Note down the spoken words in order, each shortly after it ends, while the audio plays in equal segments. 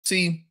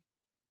See,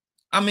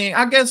 I mean,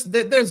 I guess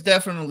there's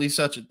definitely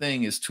such a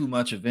thing as too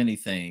much of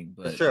anything,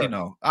 For but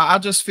sure. I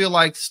just feel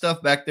like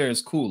stuff back there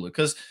is cooler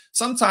because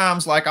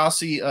sometimes, like, I'll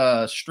see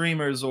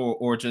streamers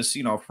or just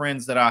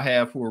friends that I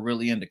have who are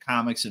really into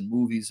comics and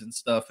movies and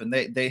stuff, and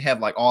they have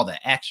like all the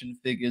action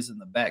figures in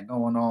the back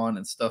going on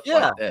and stuff like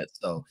Yeah. that.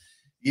 So,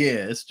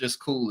 yeah, it's just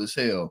cool as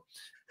hell.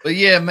 But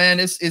yeah, man,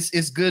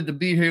 it's good to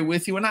be here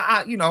with you, and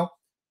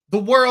the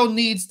world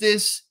needs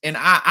this, and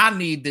I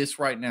need this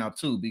right now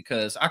too,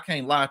 because I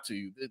can't lie to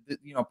you.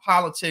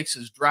 Politics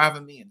is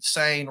driving me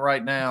insane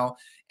right now,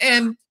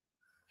 and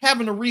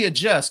having to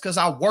readjust because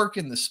I work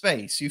in the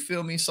space. You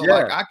feel me? So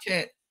like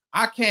Yeah.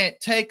 I can't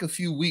take a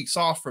few weeks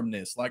off from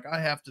this. Like I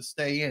have to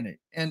stay in it.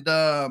 And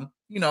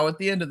at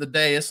the end of the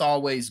day, it's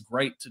always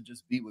great to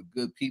just be with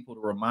good people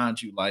to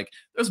remind you like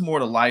there's more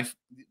to life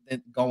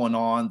going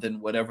on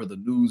than whatever the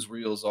news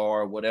reels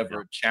are, Yeah.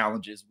 whatever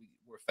challenges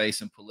we're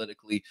facing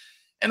politically.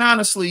 And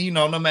honestly,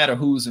 no matter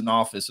who's in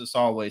office, it's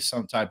always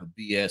some type of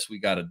BS we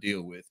got to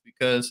deal with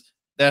because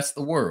that's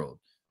the world.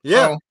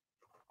 Yeah. So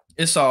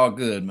it's all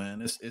good,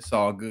 man. It's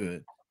all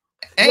good.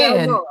 Yeah,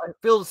 And no, I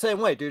feel the same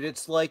way, dude.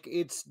 It's like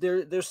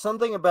there's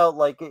something about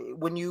like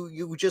when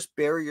you just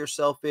bury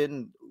yourself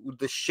in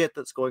the shit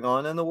that's going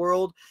on in the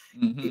world,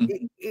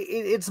 mhm,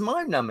 it's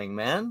mind numbing,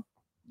 man.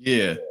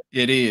 yeah,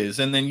 it is.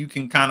 And then you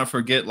can kind of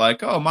forget,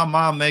 like, oh, my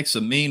mom makes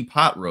a mean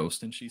pot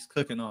roast and she's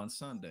cooking on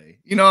Sunday.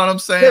 You know what I'm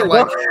There saying?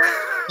 you go.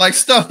 Like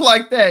stuff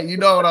like that. You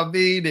know what I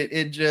mean?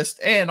 It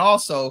just and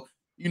also,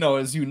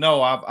 as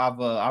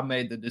I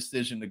made the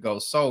decision to go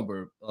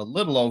sober a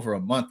little over a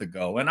month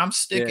ago, and I'm Yeah,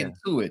 sticking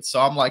to it.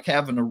 So I'm like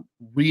having to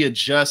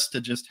readjust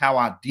to just how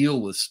I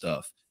deal with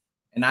stuff.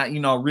 And I,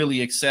 really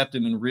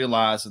accepting and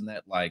realizing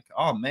that, like,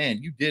 oh man,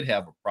 you did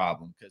have a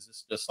problem because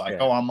it's just like, yeah.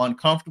 oh, I'm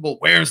uncomfortable.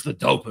 Where's the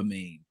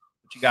dopamine?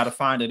 But you got to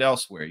find it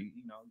elsewhere. You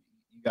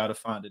got to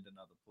find it in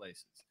other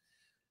places.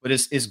 But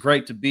it's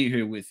great to be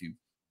here with you.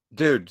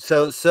 Dude,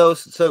 so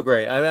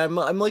great. I'm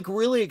like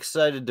really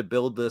excited to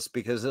build this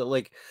because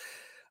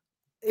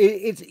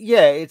it's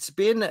yeah, it's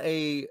been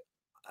a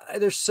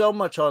there's so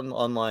much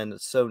online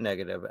that's so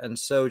negative and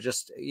so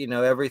just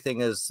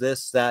everything is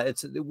this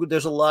that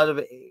there's a lot of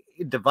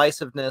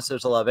divisiveness,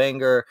 there's a lot of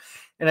anger,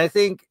 and I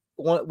think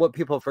what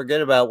people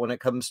forget about when it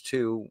comes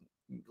to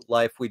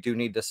life, we do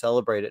need to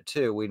celebrate it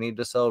too. We need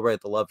to celebrate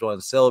the loved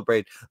ones,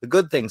 celebrate the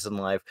good things in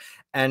life.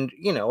 And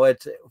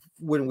it's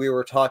when we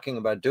were talking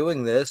about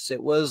doing this,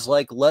 it was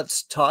like,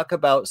 let's talk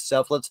about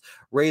stuff, let's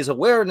raise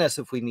awareness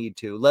if we need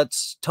to,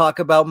 let's talk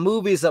about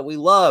movies that we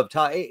love,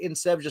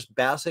 instead of just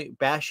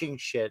bashing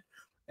shit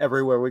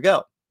everywhere we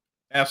go.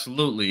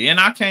 Absolutely. And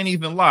I can't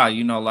even lie,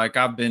 like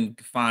I've been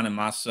finding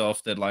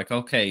myself that like,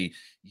 okay,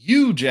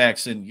 you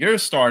Jackson, you're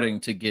starting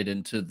to get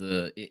into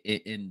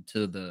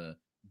the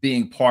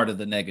being part of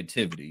the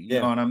negativity. You know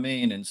Yeah. what I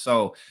mean? And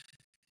so,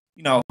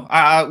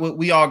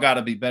 we all got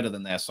to be better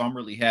than that. So I'm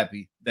really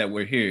happy that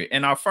we're here.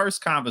 And our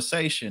first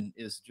conversation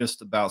is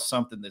just about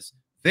something that's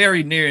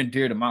very near and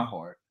dear to my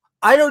heart.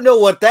 I don't know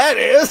what that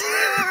is.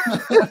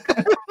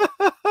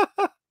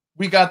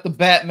 We got the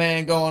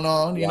Batman going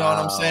on. You know what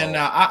I'm saying?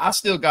 Wow. Now, I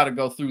still got to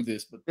go through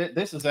this, but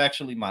this is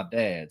actually my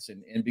dad's,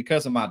 and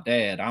because of my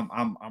dad,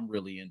 I'm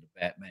really into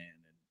Batman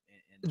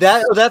and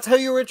just That's how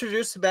you were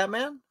introduced to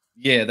Batman?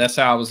 yeah, that's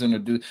how I was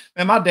introduced.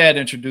 And my dad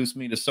introduced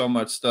me to so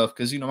much stuff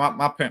because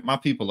my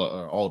people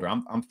are older.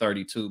 I'm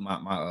 32.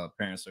 My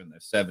parents are in their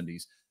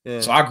 70s, Yeah.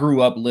 so I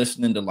grew up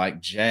listening to like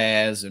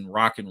jazz and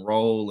rock and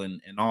roll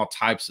and all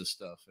types of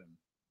stuff.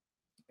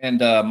 And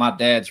my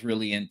dad's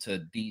really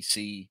into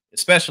DC,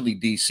 especially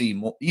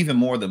DC, even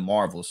more than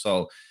Marvel.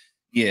 So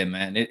yeah,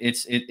 man,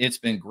 it's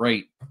been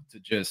great to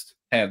just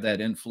have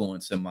that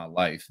influence in my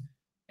life.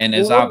 And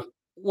Well, as I've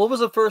what was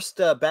the first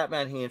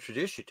Batman he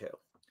introduced you to?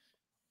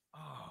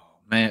 oh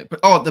man,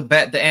 but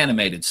the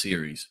animated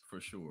series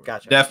for sure,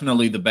 Gotcha.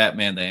 definitely the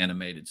Batman the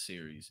animated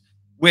series,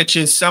 which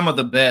is some of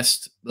the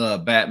best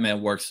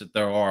Batman works that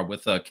there are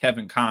with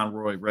Kevin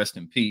Conroy, rest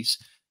in peace.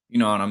 You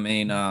know what I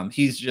mean?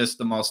 He's just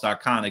the most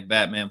iconic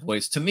Batman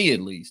voice to me,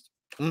 at least.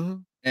 Hmm.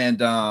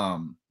 And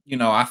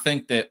I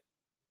think that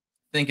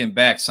thinking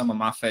back, some of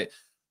my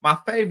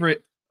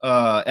favorite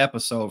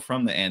episode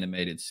from the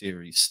animated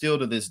series, still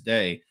to this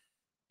day,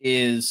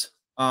 is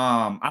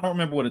I don't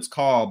remember what it's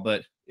called,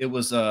 but it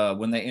was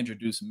when they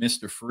introduced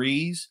Mr.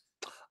 Freeze.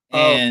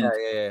 And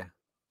Okay, yeah.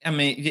 I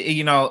mean,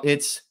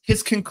 it's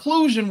his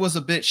conclusion was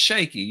a bit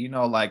shaky,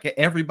 like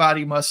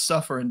everybody must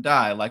suffer and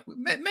die. Like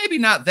maybe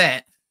not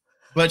that,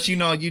 but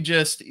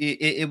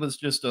it was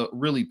just a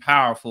really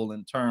powerful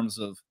in terms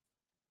of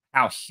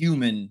how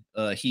human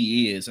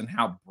he is and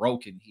how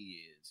broken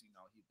he is.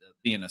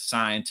 Being a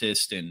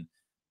scientist and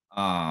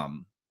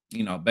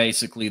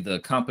basically the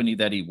company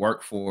that he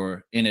worked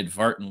for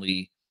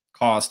inadvertently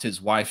caused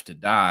his wife to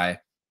die,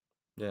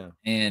 Yeah.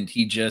 and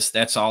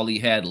that's all he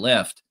had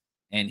left,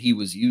 and he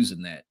was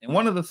using that. And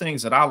one of the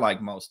things that I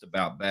like most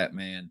about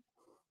Batman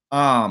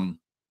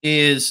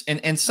is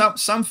and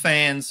some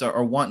fans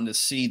are wanting to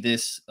see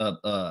this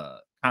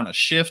kind of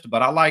shift,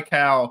 but I like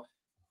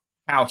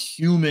how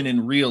human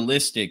and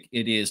realistic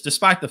it is,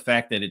 despite the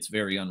fact that it's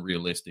very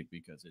unrealistic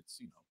because it's,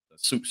 you know,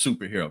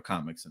 superhero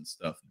comics and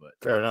stuff. But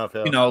Fair enough.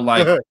 you Yeah. know,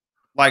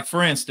 like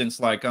for instance,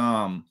 like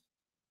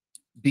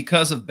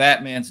because of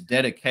Batman's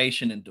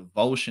dedication and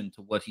devotion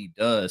to what he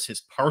does,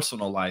 his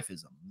personal life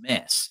is a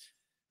mess.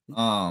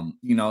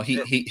 You know,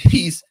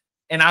 he's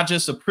and I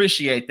just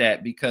appreciate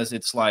that because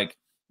it's like,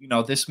 you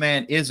know, this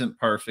man isn't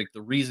perfect.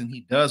 The reason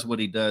he does what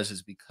he does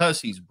is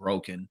because he's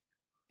broken.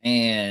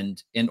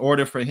 And in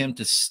order for him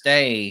to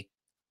stay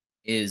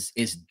is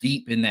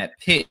deep in that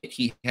pit,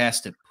 he has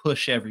to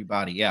push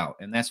everybody out.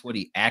 And that's what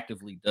he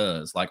actively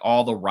does. Like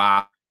all the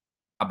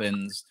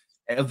Robins,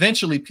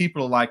 eventually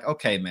people are like,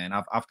 okay, man,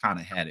 I've kind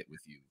of had it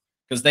with you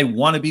because they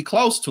want to be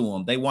close to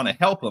him. They want to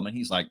help him. And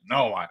he's like,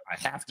 no, I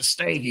have to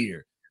stay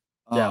here.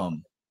 Yeah.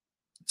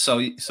 So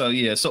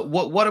yeah. So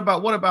what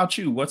about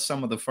you? What's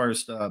some of the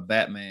first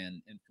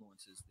Batman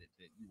influences that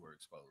you were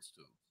exposed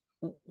to?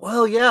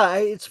 Well, yeah,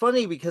 it's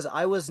funny because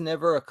I was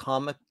never a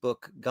comic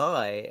book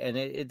guy, and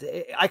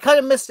I kind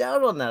of missed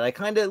out on that. I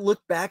kind of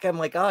look back, I'm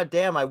like, oh,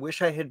 damn, I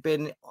wish I had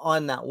been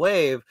on that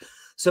wave.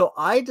 So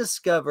I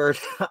discovered,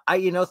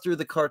 through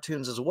the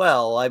cartoons as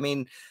well. I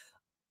mean,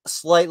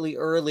 slightly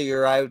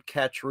earlier, I would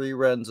catch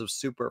reruns of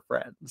Super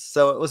Friends.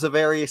 So it was a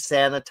very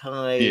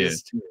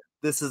sanitized,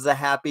 this is a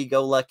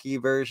happy-go-lucky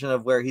version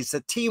of where he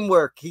said,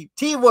 teamwork,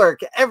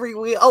 every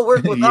week, I'll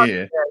work with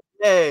Aquaman.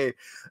 Yay.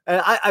 And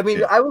I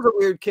mean, I was a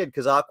weird kid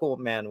because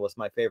Aquaman was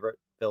my favorite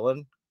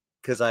villain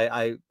because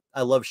I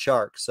love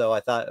sharks. So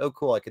I thought, oh,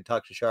 cool, I could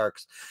talk to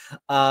sharks.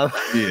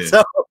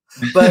 So,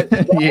 but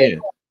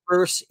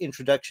first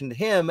introduction to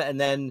him, and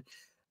then,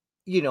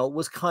 you know,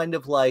 was kind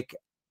of like,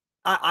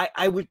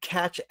 I would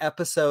catch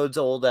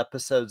old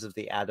episodes of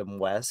the Adam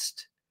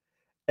West.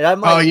 And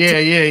I'm like, oh,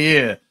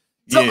 yeah.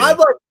 So I'm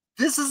like,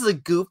 this is the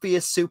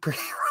goofiest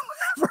superhero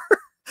ever.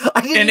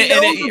 I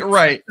didn't know.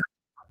 Right.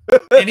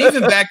 And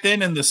even back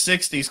then in the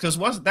 60s, because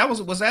was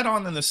that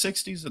on in the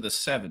 60s or the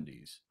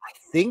 70s? I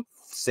think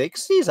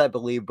 60s, I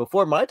believe,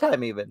 before my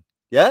time even.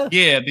 Yeah.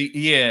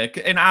 Yeah.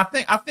 And I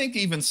think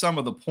even some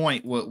of the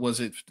point was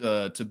it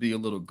to be a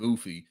little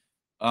goofy.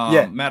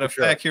 Matter of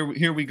fact,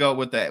 here we go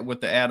with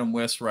the Adam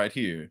West right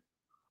here.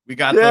 We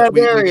got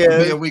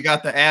we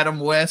got the Adam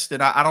West,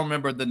 and I don't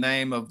remember the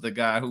name of the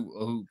guy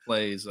who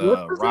plays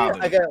Robin.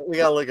 We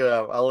gotta look it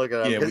up. I'll look it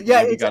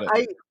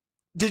up.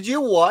 Did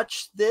you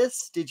watch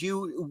this?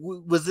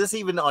 Was this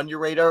even on your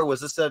radar?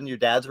 Was this on your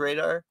dad's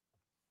radar?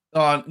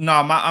 No,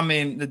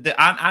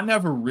 I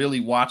never really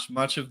watched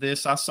much of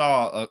this. I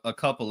saw a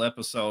couple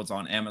episodes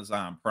on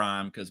Amazon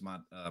Prime because my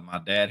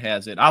dad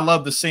has it. I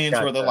love the scenes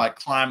where they're like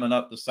climbing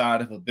up the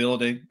side of a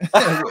building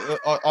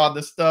on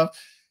the stuff.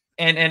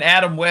 And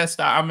Adam West,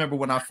 I remember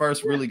when I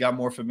first really got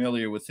more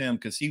familiar with him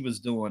because he was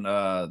doing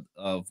a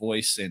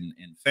voice in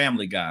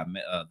Family Guy,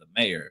 the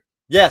mayor.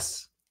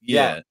 Yes.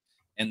 Yeah.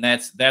 And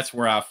that's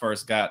where I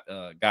first got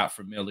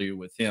familiar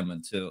with him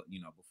until,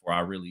 you know, before I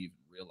really even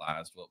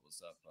realized what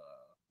was up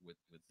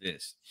with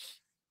this.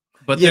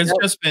 But there's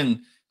just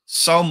been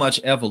so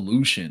much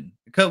evolution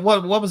because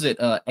what was it?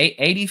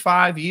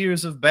 85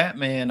 years of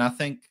Batman. I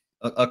think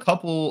a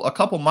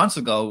couple months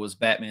ago was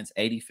Batman's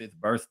 85th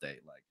birthday.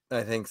 Like,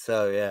 I think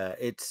so. Yeah,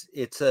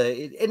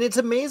 and it's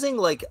amazing.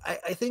 Like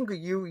I think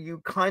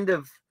you kind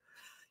of,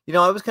 you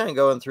know, I was kind of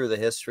going through the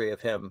history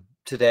of him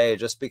today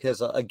just because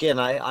again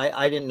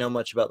I didn't know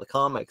much about the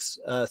comics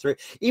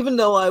even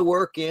though I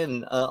work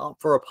in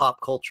for a pop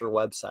culture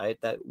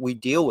website that we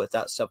deal with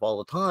that stuff all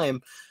the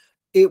time.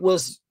 It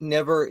was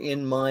never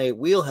in my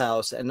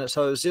wheelhouse, and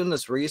so I was doing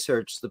this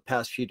research the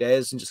past few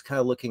days and just kind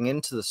of looking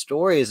into the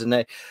stories, and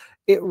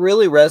it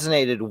really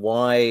resonated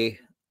why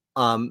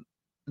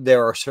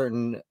there are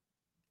certain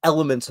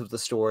elements of the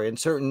story and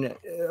certain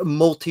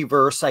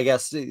multiverse, I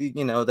guess,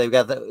 you know, they've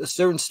got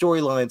certain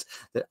storylines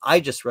that I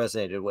just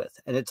resonated with,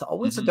 and it's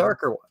always the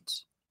darker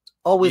ones.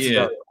 Always the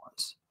darker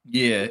ones.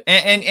 Yeah,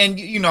 and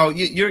you know,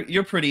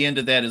 you're pretty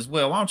into that as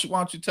well. Why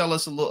don't you tell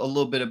us a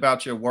little bit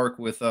about your work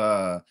with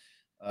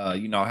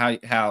you know,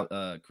 how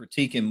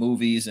critiquing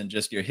movies and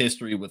just your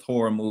history with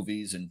horror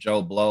movies and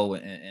Joe Blow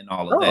and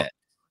all of that.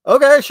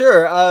 Okay,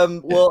 sure.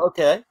 Well,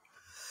 okay.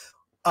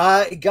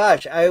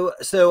 Gosh, I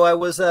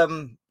was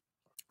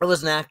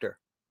an actor.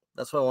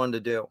 That's what I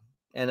wanted to do.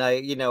 And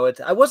I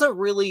wasn't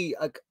really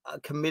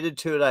committed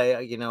to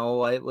it.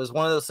 It was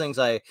one of those things.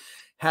 I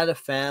had a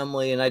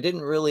family and I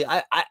didn't really,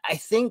 I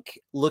think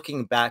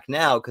looking back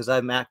now, because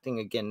I'm acting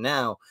again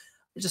now,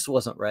 I just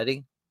wasn't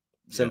ready.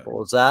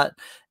 Simple as that.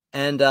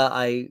 And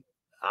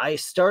I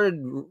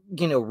started,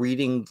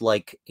 reading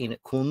like in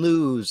Cool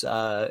News,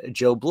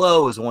 Joe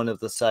Blow is one of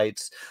the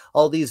sites,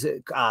 all these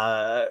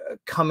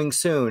coming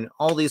soon,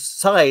 all these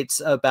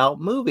sites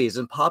about movies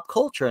and pop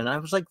culture. And I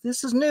was like,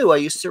 this is new. I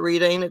used to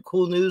read Ain't It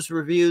Cool News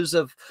reviews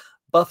of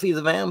Buffy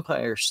the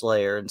Vampire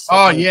Slayer and stuff.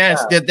 Oh, like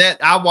yes. That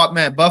I watched,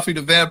 man, Buffy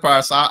the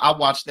Vampire. So I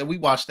watched that. We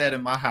watched that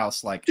in my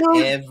house like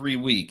every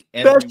week.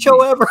 Best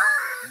show ever.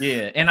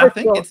 Yeah, and I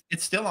think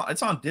it's still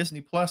on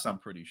Disney Plus. I'm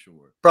pretty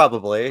sure.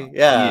 Probably,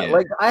 yeah.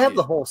 Like I have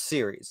the whole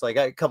series.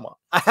 Like, come on,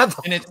 I have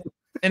the.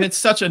 and it's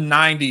such a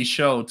 90s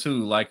show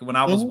too. Like when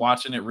I was Mhm.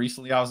 watching it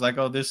recently, I was like,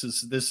 "Oh, this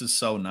is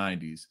so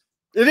 90s."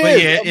 It But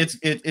is.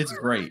 yeah, it's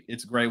great.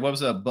 It's great. What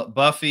was it?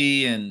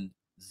 Buffy and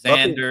Buffy.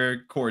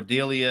 Xander,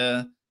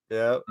 Cordelia.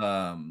 Yeah.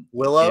 Yeah.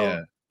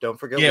 Willow. Don't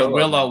forget Yeah, Willow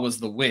Willow now. was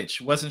the witch.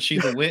 Wasn't she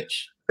the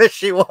witch?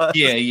 She was.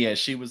 Yeah, yeah,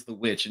 she was the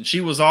witch. And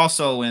she was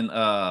also in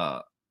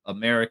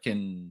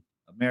American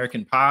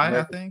Pie, I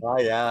American think.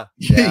 Pie, yeah.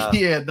 Yeah.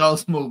 Yeah,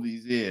 those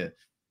movies. Yeah.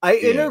 I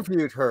Yeah.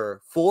 interviewed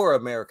her for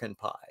American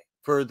Pie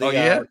for Oh the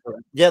yeah?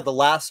 yeah, the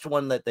last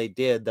one that they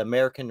did, the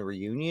American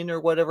Reunion or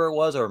whatever it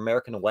was, or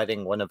American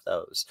Wedding, one of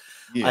those.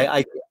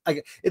 Yeah.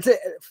 It's a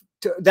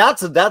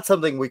that's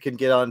something we can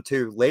get on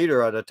to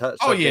later on a Oh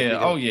subject yeah.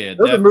 because Oh yeah,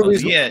 those are definitely.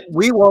 movies Yeah.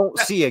 we won't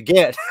see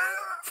again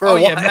for Oh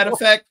a yeah, matter while. of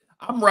fact,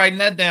 I'm writing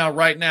that down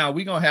right now.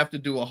 We're gonna have to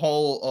do a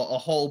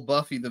whole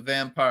Buffy the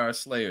Vampire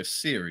Slayer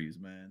series,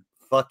 man.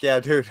 Fuck yeah,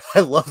 dude.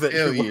 I love that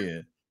Hell you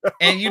yeah.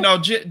 And you know,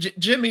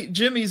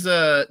 Jimmy's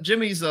a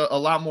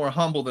lot more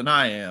humble than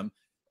I am.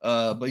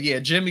 But yeah,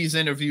 Jimmy's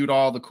interviewed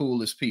all the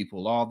coolest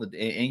people,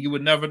 and you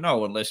would never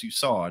know unless you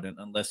saw it and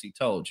unless he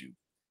told you.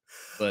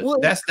 But well,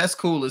 that's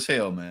cool as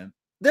hell, man.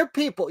 they're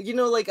people,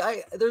 like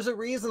there's a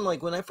reason,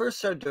 like when I first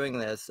started doing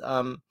this,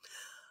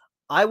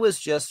 I was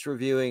just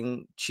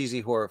reviewing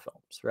cheesy horror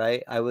films,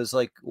 right? I was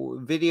like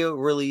video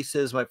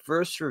releases. My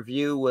first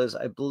review was,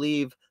 I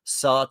believe,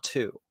 Saw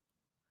 2.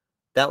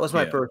 That was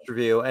my Yeah. first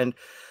review, and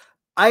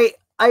I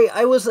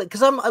was like,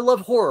 because I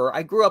love horror.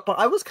 I grew up.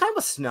 I was kind of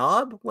a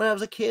snob when I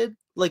was a kid.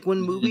 Like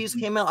when movies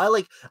came out,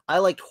 I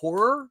liked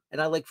horror and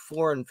I liked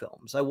foreign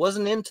films. I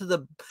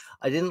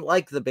didn't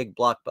like the big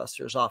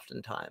blockbusters.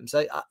 Oftentimes,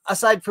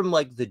 aside from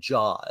like the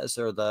Jaws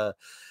or the,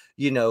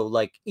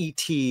 like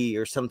E.T.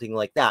 or something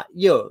like that.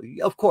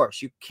 Of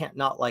course, you can't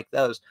not like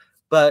those,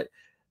 but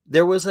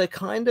there was a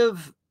kind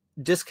of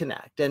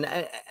disconnect.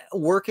 And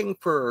working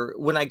for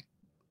when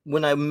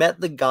I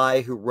met the guy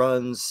who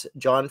runs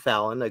John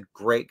Fallon, a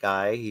great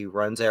guy, he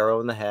runs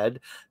Arrow in the Head,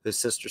 the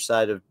sister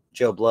side of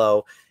Joe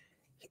Blow.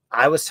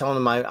 I was telling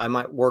him I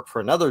might work for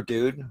another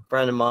dude,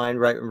 friend of mine,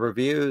 writing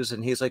reviews,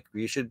 and he's like,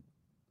 "You should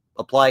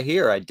apply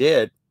here." I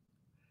did,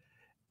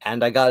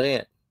 and I got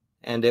in.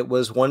 And it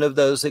was one of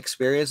those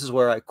experiences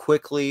where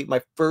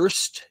my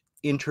first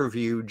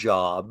interview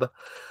job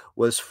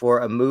was for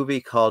a movie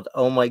called,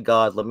 oh my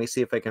God, let me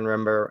see if I can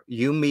remember,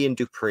 You, Me, and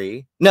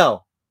Dupree.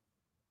 No,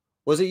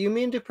 was it You,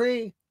 Me, and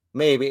Dupree?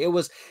 Maybe it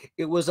was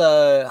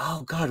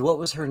oh God, what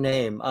was her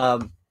name?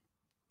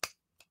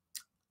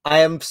 I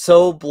am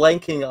so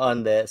blanking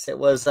on this. It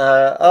was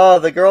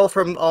the girl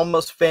from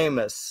Almost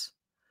Famous.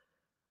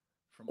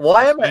 From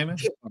Why Almost am I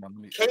Famous? Hold on,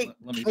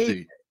 let me Kate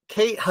see.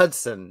 Kate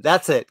Hudson.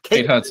 That's it. Kate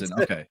Kate Hudson.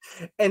 Hudson. Okay.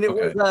 And it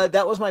was Okay.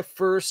 that was my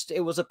first, it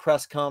was a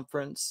press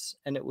conference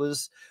and it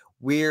was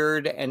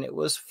weird and it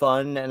was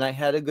fun and I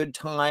had a good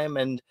time.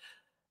 And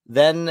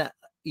then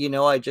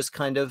I just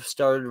kind of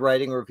started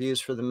writing reviews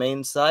for the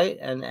main site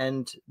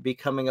and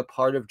becoming a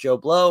part of Joe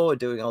Blow and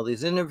doing all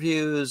these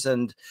interviews.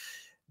 And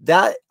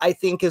that, I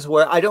think, is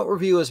where I don't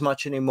review as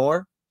much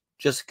anymore,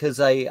 just because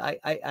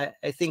I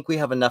think we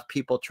have enough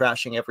people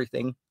trashing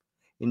everything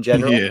in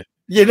general, Yeah.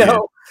 Yeah.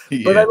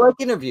 but I Yeah. like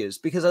interviews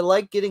because I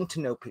like getting to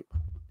know people.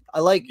 I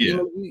like, Yeah.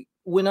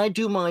 when I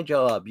do my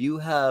job, you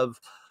have,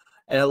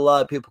 and a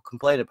lot of people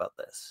complain about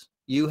this.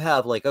 You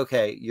have like,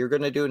 okay, you're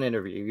going to do an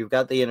interview. You've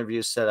got the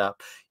interview set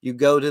up. You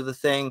go to the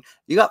thing.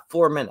 You got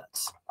 4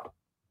 minutes.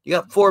 You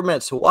got 4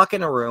 minutes to walk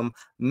in a room,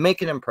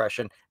 make an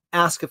impression,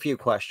 ask a few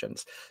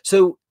questions.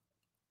 So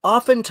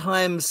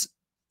oftentimes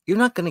you're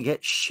not going to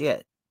get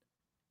shit.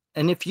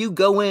 And if you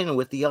go in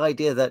with the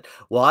idea that,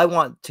 well, I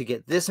want to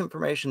get this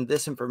information,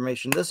 this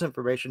information, this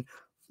information,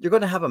 you're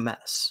going to have a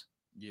mess.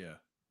 Yeah.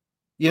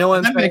 You know what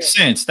And I'm that saying? makes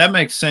sense. That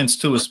makes sense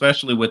too,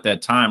 especially with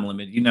that time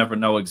limit. You never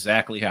know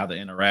exactly how the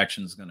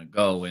interaction is going to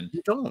go. And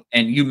You don't.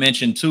 you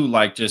mentioned too,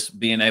 like just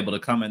being able to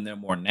come in there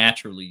more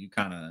naturally. You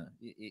kind of,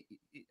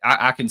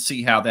 I can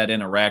see how that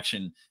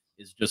interaction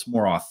is just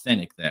more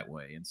authentic that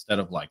way instead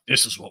of like,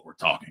 this is what we're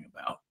talking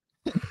about.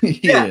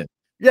 Yeah. Yeah.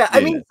 Yeah. I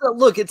Yeah. mean, so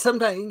look, it's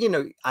sometimes,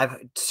 I've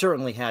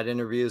certainly had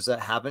interviews that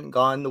haven't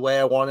gone the way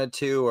I wanted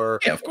to, or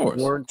Yeah, of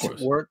course. Of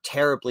course. weren't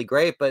terribly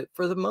great. But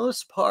for the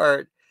most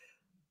part,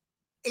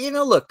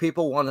 look,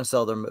 people want to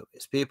sell their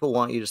movies. People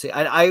want you to see.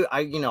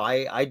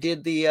 I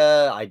did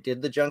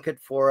the junket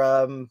for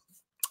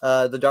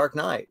the Dark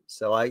Knight.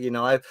 So I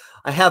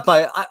have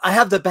I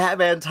have the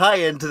Batman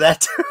tie-in to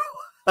that too.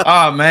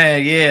 Oh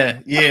man,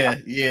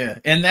 yeah.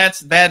 And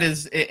that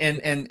is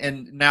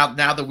and now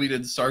that we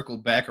didn't circle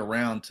back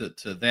around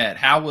to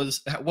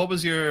that, what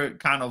was your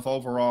kind of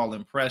overall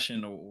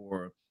impression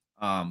or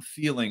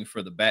feeling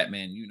for the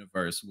Batman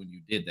universe when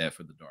you did that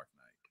for the Dark Knight?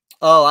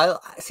 Oh,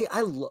 I see.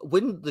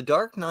 When the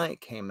Dark Knight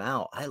came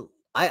out,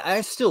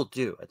 I still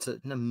do. It's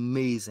an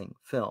amazing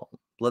film.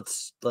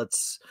 Let's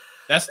That's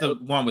the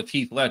one with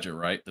Heath Ledger,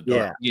 right?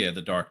 Yeah.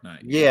 The Dark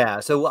Knight. Yeah.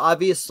 So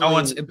obviously,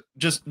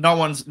 No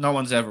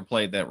one's ever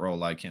played that role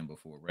like him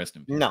before. Rest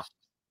in peace.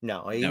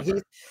 no,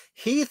 Never.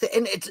 Heath,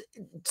 and it's,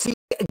 see,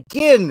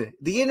 again,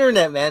 the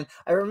internet, man.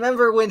 I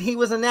remember when he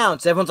was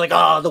announced, everyone's like,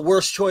 "Oh, the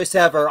worst choice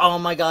ever. Oh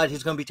my God,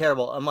 he's going to be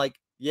terrible." I'm like,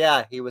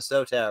 yeah, he was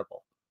so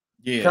terrible.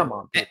 Yeah. Come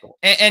on, people.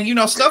 And you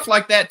know, stuff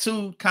like that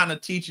too kind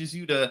of teaches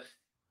you to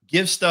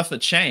give stuff a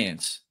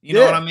chance. You know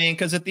Yeah. what I mean?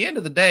 Because at the end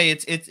of the day,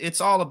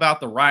 it's all about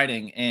the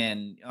writing.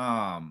 And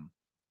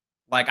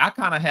like I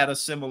kind of had a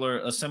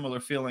similar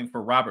feeling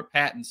for Robert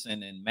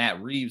Pattinson and Matt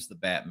Reeves, the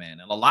Batman.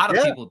 And a lot of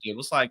Yeah. people did. It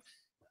was like,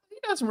 he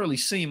doesn't really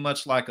seem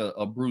much like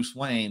a Bruce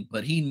Wayne,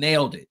 but he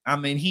nailed it. I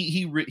mean,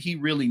 he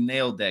really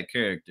nailed that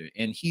character.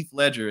 And Heath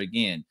Ledger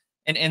again.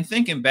 And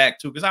thinking back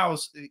to,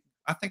 because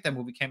I think that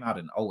movie came out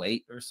in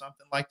 '08 or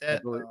something like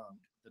that. The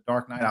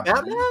Dark Knight, I believe.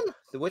 Batman?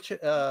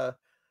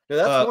 No,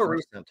 that's more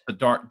recent. The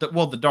Dark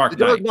The Dark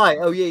Knight. Knight.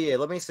 Oh yeah.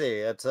 Let me see.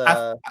 It's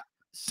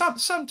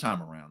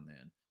sometime around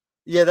then.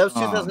 yeah, that was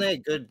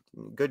 2008.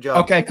 Good job.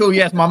 Okay, cool.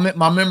 Yes,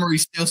 my memory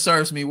still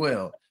serves me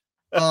well.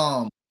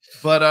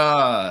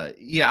 But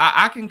yeah,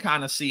 I can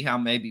kind of see how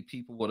maybe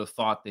people would have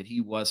thought that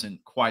he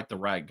wasn't quite the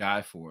right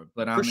guy for it.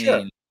 But I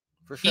mean,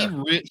 for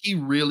sure. he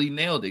really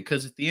nailed it,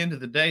 because at the end of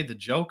the day, the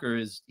Joker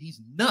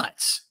he's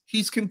nuts.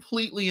 He's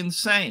completely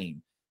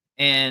insane.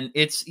 And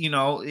it's, you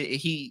know,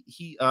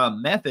 he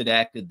method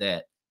acted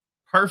that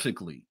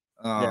perfectly.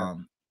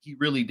 He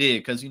really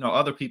did, because you know,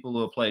 other people who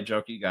have played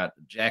Joker, you got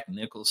Jack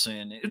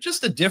Nicholson. It's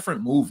just a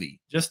different movie,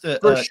 just a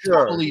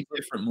totally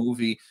different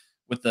movie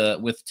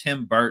with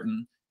Tim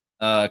Burton.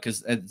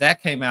 Because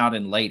that came out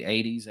in late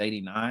 '80s,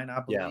 '89,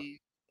 I believe.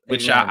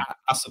 Which I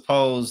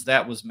suppose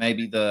that was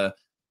maybe the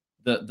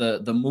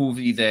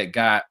movie that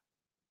got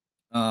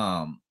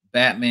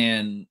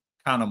Batman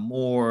kind of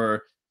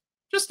more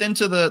just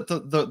into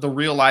the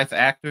real life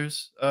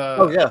actors.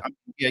 Yeah,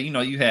 you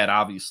know, you had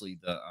obviously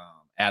the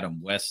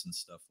Adam West and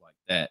stuff like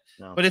that,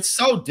 but it's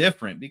so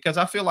different, because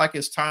I feel like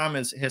as time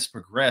has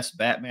progressed,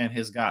 Batman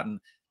has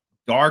gotten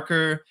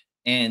darker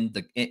and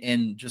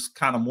just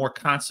kind of more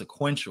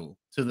consequential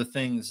to the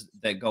things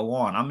that go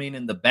on. I mean,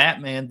 in the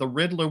Batman, the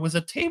Riddler was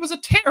a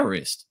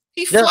terrorist.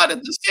 He flooded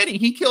the city.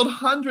 He killed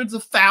hundreds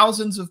of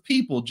thousands of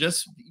people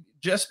just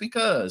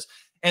because.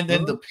 And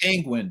then the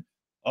Penguin.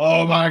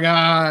 Oh my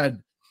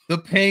God, the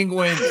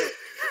Penguin.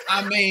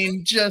 I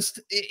mean,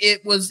 just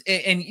it was,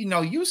 and you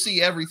know, you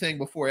see everything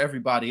before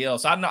everybody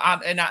else. I know,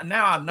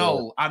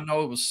 now I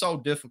know it was so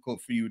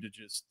difficult for you to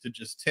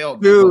just tell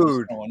me what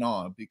was going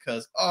on,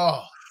 because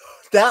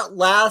that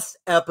last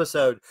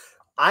episode,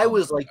 I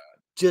was like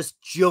just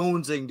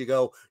jonesing to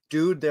go,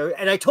 dude, there.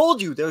 And I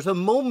told you there's a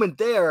moment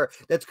there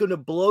that's going to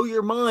blow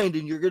your mind,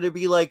 and you're going to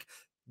be like,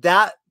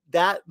 that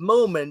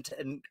moment.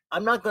 And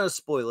I'm not going to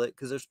spoil it,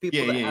 because there's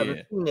people that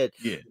haven't seen it.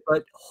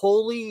 But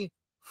holy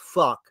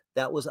fuck,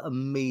 that was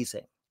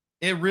amazing.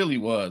 It really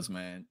was,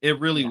 man. It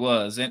really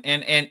was.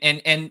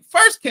 And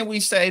first, can we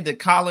say that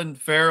Colin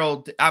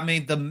Farrell, I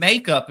mean, the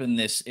makeup in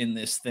this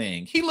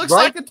thing, he looks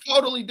like a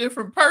totally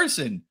different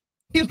person.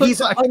 He's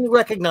like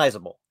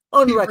unrecognizable.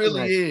 He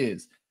really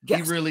is.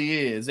 Yes. He really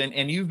is.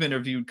 And you've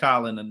interviewed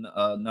Colin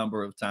a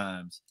number of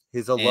times.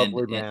 He's a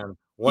lovely man.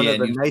 One of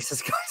the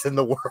nicest guys in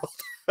the world.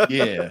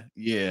 yeah.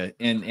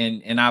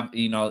 And I've,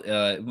 you know,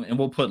 and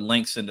we'll put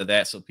links into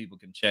that so people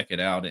can check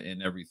it out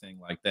and everything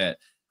like that.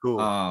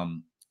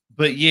 Cool.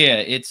 But yeah,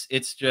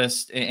 it's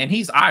just, and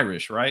he's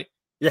Irish, right?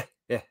 Yeah.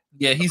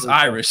 He's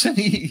Irish, and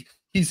he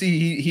has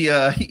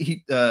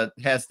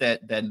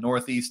that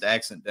Northeast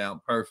accent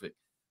down perfect.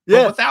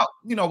 But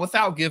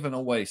without giving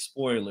away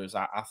spoilers,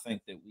 I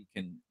think that we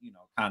can, you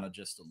know, kind of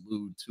just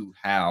allude to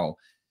how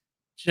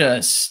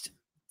just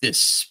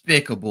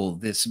despicable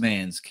this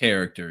man's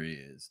character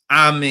is.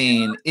 I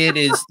mean, it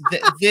is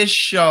this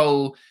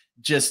show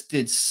just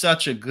did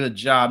such a good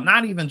job,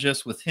 not even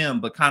just with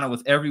him, but kind of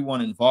with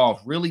everyone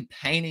involved, really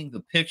painting the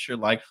picture,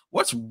 like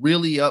what's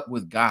really up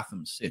with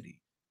Gotham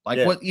City.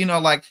 Like what, you know,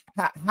 like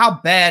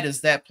how bad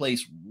is that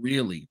place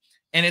really?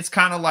 And it's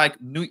kind of like,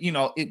 you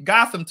know,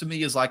 Gotham to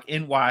me is like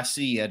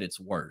NYC at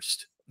its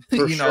worst,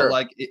 you know,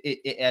 like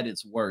it at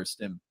its worst.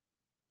 And,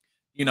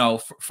 you know,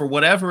 for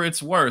whatever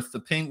it's worth,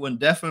 the Penguin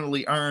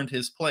definitely earned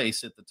his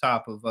place at the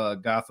top of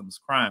Gotham's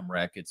crime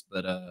rackets.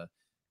 But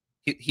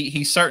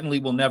he certainly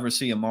will never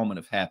see a moment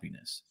of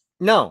happiness.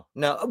 No.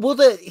 Well,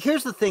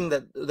 here's the thing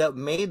that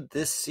made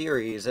this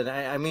series. And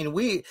I mean,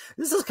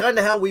 this is kind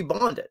of how we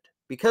bonded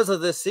because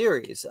of this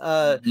series.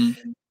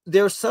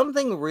 There's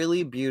something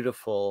really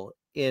beautiful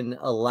in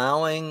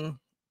allowing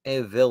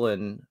a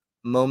villain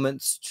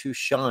moments to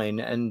shine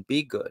and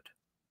be good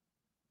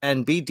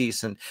and be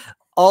decent.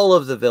 All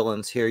of the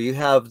villains here, you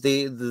have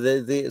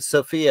the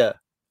Sophia.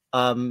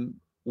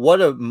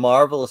 What a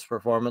marvelous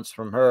performance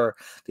from her,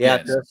 the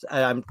actress.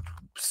 I'm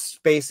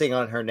spacing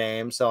on her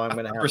name, so I'm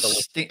gonna have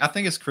to. I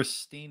think it's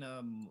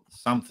Christina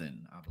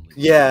something, I believe.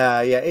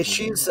 Yeah.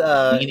 She's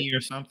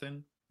or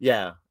something.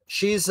 Yeah,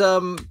 she's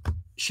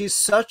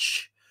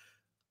such.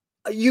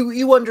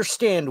 You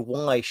understand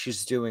why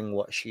she's doing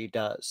what she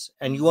does,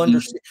 and you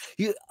understand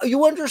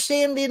you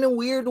understand in a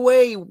weird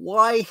way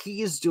why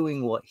he's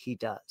doing what he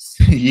does.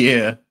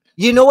 Yeah,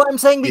 you know what I'm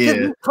saying, because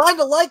you're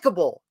kind of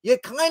likable. You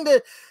kind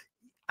of,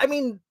 I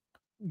mean,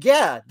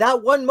 yeah,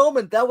 that one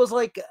moment, that was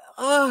like,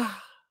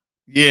 ah.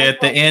 Yeah,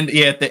 at the end,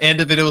 at the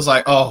end of it, it was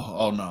like,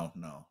 oh no,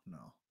 no,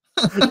 no.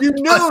 You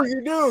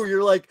knew.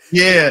 You're like,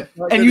 Yeah,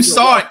 not and gonna you go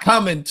saw well. it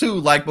coming too.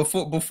 Like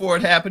before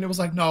it happened, it was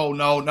like, no,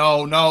 no,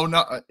 no, no,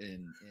 no.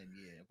 And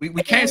yeah, we And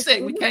it can't was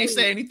say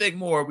really anything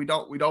more. We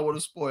don't want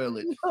to spoil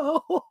it.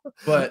 no.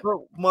 But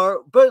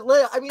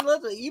I mean,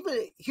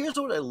 even here's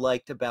what I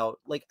liked about,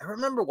 like, I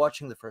remember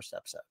watching the first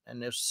episode,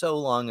 and it was so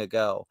long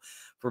ago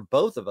for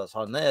both of us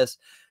on this.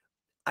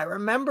 I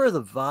remember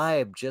the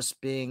vibe just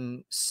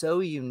being so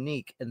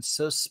unique and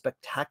so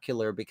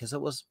spectacular because it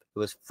was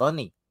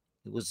funny.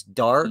 It was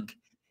dark.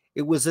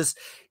 It was this,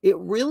 it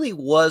really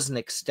was an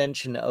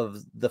extension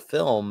of the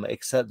film,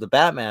 except the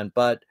Batman,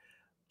 but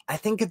I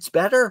think it's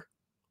better.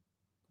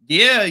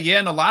 yeah, yeah,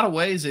 in a lot of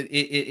ways,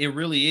 it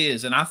really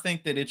is, and I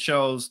think that it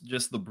shows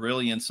just the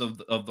brilliance of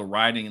the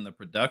writing and the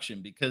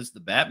production because the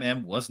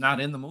Batman was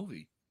not in the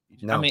movie. I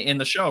No, mean, in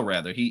the show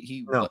rather,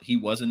 no. he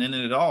wasn't in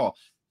it at all.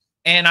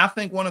 And I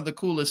think one of the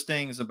coolest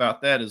things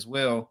about that as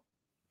well,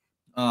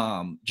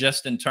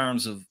 just in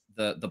terms of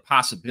the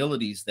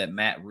possibilities that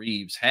Matt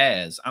Reeves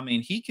has. I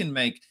mean, he can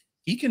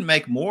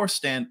make more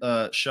stand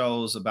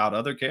shows about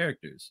other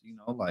characters. You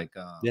know, like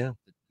Yeah.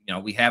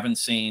 we haven't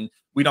seen.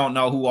 We don't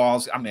know who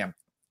all's. I mean,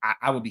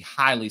 I would be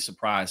highly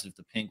surprised if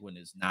the Penguin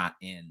is not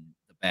in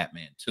the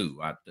Batman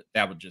 2.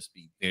 That would just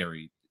be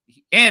very.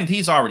 And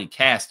he's already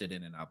casted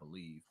in it, I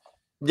believe.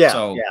 Yeah,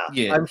 So yeah.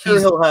 yeah, I'm sure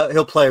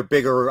he'll play a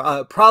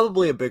bigger,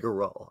 probably a bigger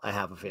role. I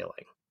have a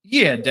feeling.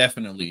 yeah,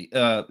 definitely.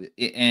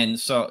 And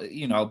so,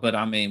 but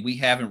I mean, we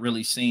haven't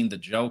really seen the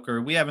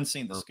Joker. We haven't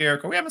seen the No.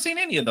 Scarecrow. We haven't seen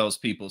any of those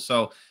people.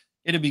 So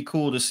it'd be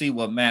cool to see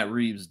what Matt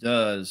Reeves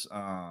does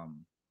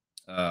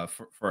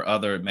for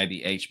other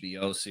maybe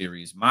HBO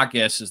series. My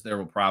guess is there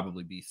will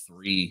probably be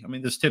three. I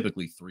mean, there's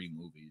typically three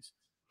movies,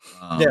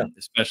 Yeah.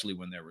 especially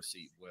when they're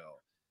received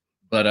well.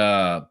 But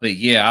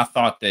yeah, I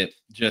thought that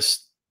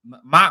just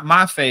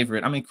my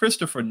favorite. I mean,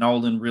 Christopher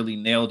Nolan really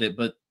nailed it,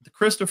 but the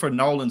Christopher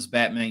Nolan's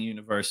Batman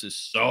universe is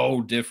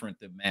so different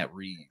than Matt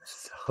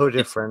Reeves. So It's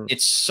different.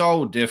 it's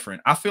so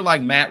different. I feel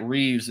like Matt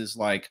Reeves is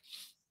like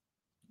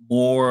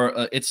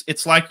more.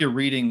 It's like you're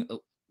reading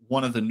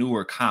one of the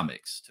newer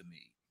comics to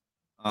me.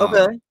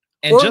 Okay.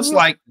 And Well, I just feel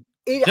like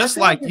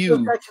like it goes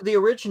you, back to the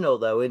original,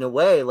 though, in a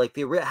way. Like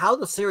how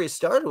the series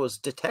started was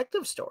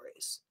detective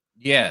stories.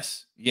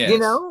 yes, You yes.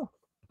 know?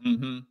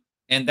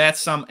 And that's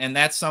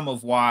some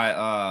of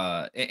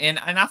why and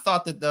I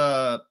thought that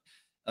the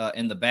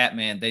in the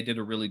Batman they did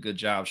a really good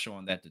job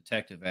showing that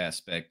detective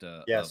aspect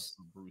of Yes.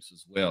 Bruce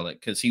as well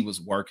because he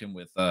was working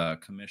with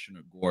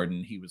Commissioner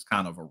Gordon. He was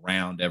kind of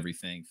around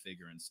everything,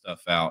 figuring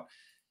stuff out,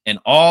 and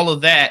all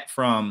of that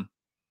from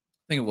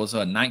I think it was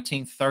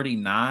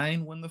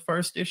 1939 when the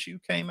first issue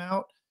came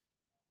out,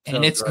 and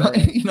Sounds it's got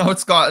right.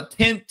 it's got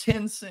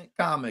 10 cent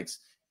comics.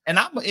 And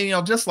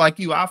I'm just like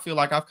you, I feel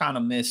like I've kind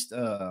of missed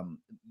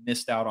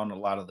out on a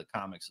lot of the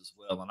comics as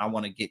well, and I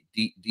want to get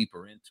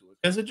deeper into it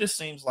because it just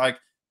seems like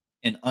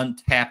an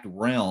untapped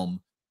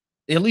realm,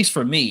 at least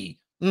for me.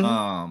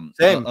 Mhm.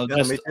 Same. Of No,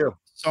 me just too.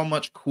 so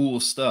much cool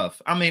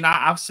stuff. I mean,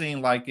 I've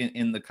seen like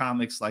in the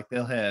comics, like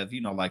they'll have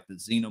like the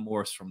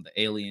xenomorphs from the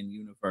Alien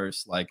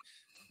universe, like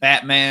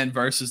Batman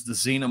versus the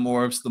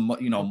xenomorphs,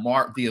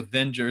 Mark the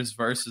Avengers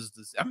versus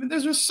the. I mean,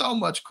 there's just so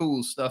much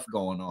cool stuff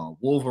going on.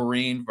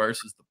 Wolverine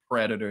versus the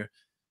Predator,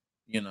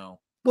 you know.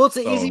 Well, it's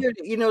So easier,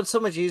 it's so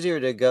much easier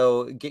to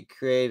go get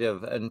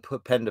creative and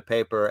put pen to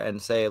paper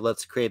and say,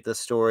 let's create this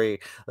story,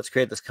 let's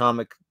create this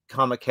comic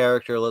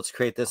character, let's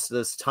create this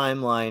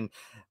timeline.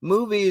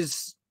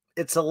 Movies,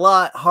 it's a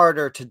lot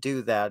harder to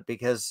do that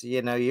because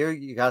you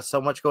got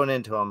so much going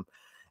into them.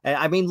 And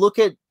I mean, look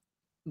at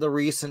the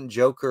recent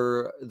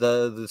Joker,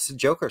 the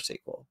Joker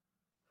sequel.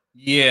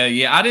 yeah,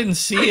 yeah, I didn't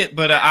see it,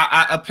 but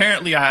I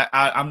apparently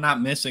I'm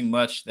not missing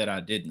much that I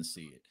didn't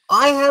see it.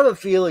 I have a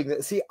feeling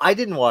that, see, I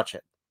didn't watch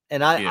it,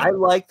 and I Yeah,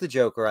 like the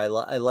Joker. I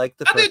like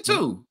the I first did one.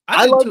 too. I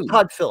I did like too.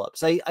 Todd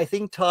Phillips. I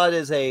think Todd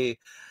is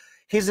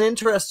he's an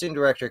interesting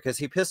director because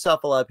he pissed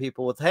off a lot of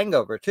people with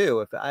Hangover too.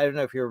 If I don't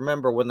know if you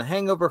remember when the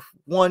Hangover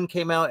 1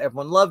 came out,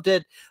 everyone loved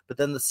it, but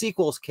then the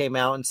sequels came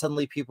out and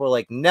suddenly people were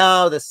like,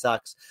 "No, this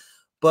sucks."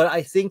 But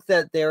I think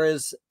that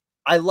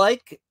I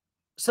like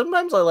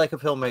sometimes I like a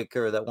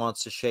filmmaker that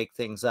wants to shake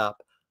things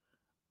up.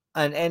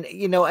 And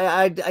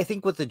I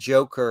think with the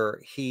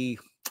Joker, he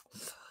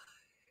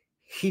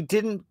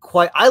didn't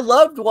quite. I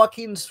loved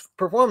Joaquin's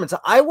performance.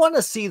 I want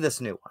to see this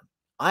new one.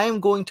 I am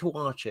going to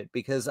watch it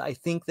because I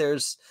think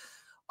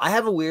I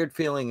have a weird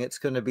feeling it's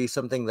going to be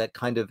something that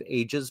kind of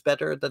ages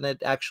better than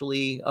it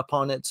actually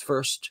upon its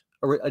first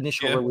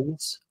initial Yeah,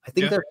 release. I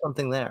think yeah. there's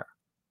something there.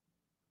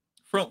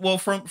 From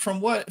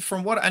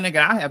what and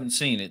again I haven't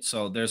seen it,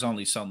 so there's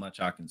only so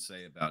much I can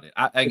say about it.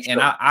 For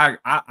sure.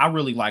 I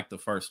really liked the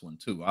first one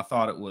too. I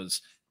thought it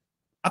was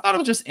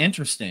just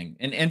interesting,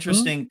 an Mhm.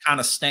 interesting kind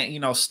of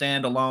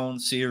standalone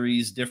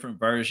series, different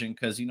version.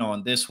 Because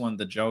in this one,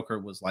 the Joker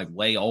was like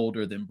way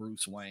older than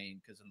Bruce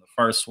Wayne. Because in the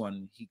first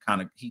one,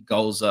 he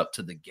goes up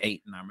to the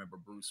gate, and I remember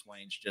Bruce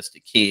Wayne's just a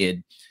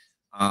kid,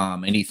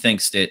 and he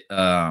thinks that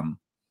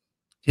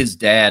his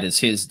dad is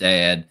his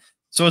dad.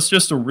 So it's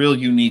just a real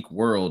unique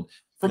world.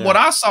 From Yeah. what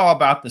I saw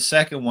about the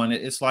second one,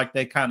 it's like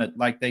they kind of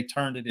like they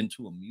turned it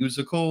into a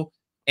musical.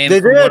 And They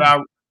from what did. I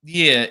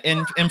yeah,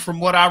 and from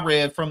what I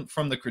read from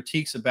the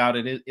critiques about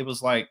it, it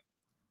was like,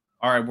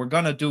 all right, we're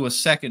gonna do a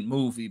second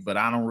movie, but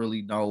I don't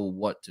really know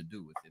what to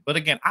do with it. But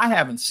again, I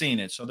haven't seen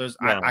it, so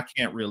Yeah. I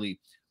can't really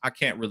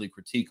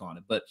critique on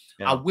it. But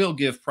I Yeah. will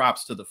give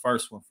props to the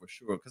first one for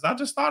sure because I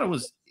just thought it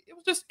was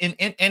just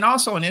and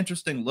also an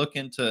interesting look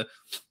into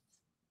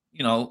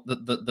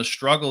the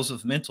struggles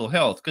of mental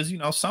health because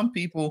some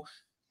people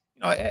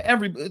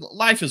every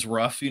life is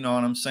rough, you know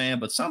what I'm saying,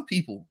 but some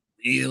people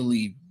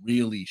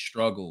really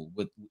struggle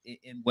with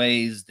in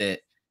ways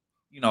that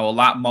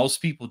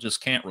most people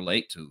just can't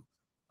relate to.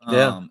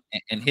 Yeah.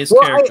 And his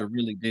Well, character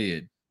really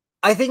did.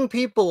 I think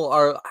people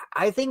are.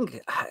 I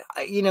think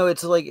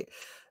it's like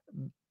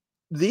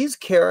these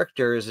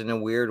characters in a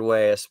weird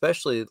way,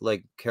 especially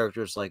like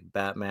characters like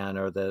Batman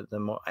or the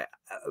more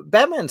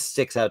Batman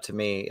sticks out to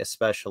me,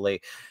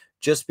 especially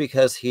just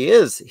because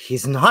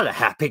he's not a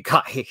happy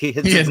guy. Yeah,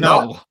 It's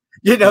not,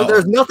 no,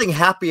 there's no. nothing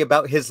happy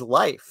about his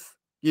life.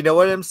 You know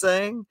what I'm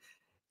saying?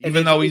 And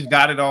Even though he's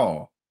got it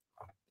all.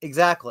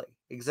 exactly.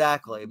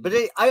 But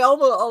Mhm. I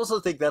almost also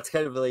think that's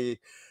kind of the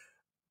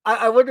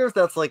I wonder if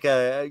that's like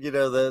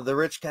the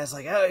rich guy's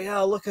like, oh yeah,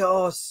 look at,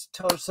 oh, it's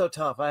so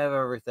tough. I have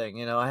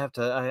everything, I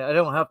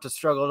don't have to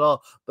struggle at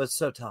all, but it's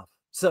so tough.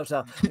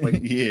 Like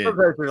Yeah,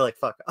 sometimes you're like,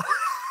 fuck off.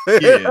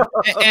 yeah.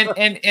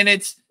 And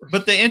it's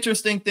but the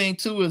interesting thing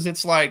too is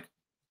it's like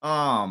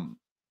um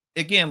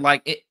again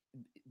like it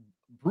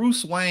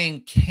Bruce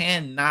Wayne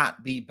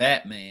cannot be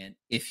Batman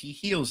if he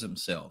heals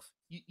himself.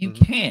 You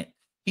Mhm. can't.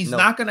 He's No,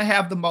 not going to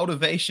have the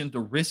motivation to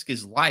risk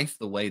his life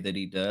the way that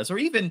he does, or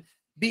even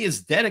be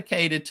as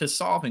dedicated to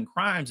solving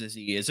crimes as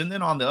he is. And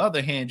then on the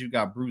other hand, you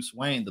got Bruce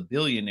Wayne, the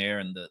billionaire,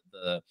 and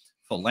the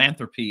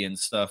philanthropy and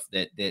stuff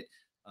that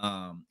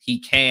he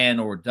can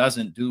or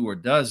doesn't do or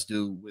does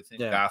do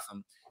within yeah,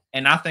 Gotham.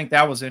 And I think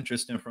that was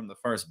interesting from the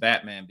first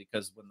Batman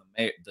because when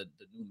the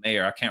new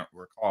mayor, I can't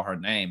recall her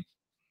name,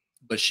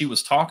 but she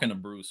was talking to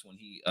Bruce when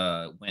he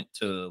went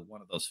to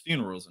one of those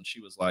funerals, and she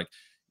was like,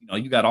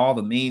 you got all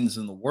the means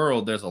in the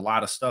world. There's a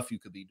lot of stuff you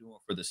could be doing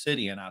for the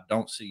city, and I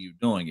don't see you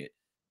doing it.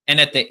 And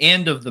at the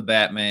end of the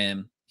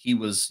Batman, he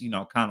was,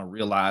 kind of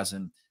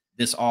realizing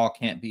this all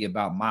can't be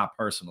about my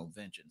personal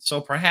vengeance. So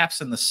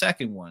perhaps in the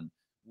second one,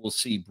 we'll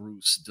see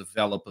Bruce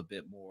develop a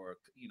bit more,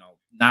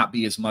 not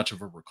be as much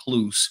of a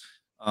recluse,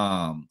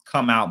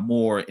 come out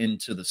more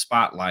into the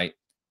spotlight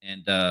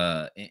and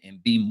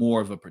be more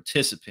of a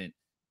participant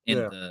in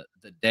yeah.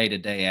 the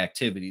day-to-day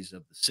activities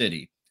of the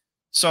city.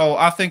 So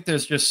I think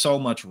there's just so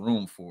much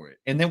room for it.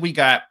 And then we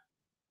got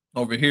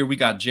over here, we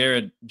got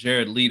Jared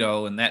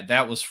Leto, and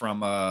that was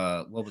from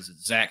what was it,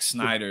 Zack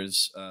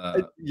Snyder's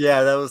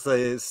Yeah, that was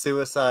a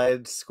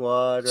Suicide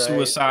Squad, right?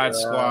 Suicide Yeah.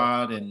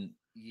 Squad, and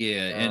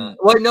yeah, and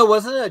Wait, no,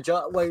 wasn't it a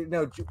John? Wait,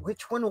 no,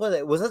 which one was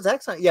it? Was it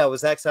Zack Snyder? Yeah, it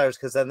was Zack Snyder's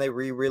because then they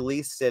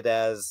re-released it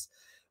as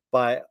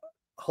by.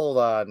 Hold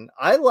on,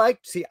 I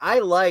liked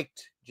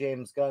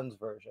James Gunn's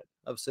version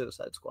of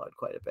Suicide Squad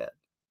quite a bit.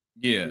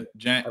 yeah,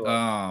 I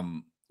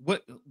like.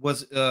 what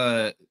was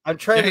I'm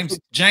trying to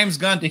think. James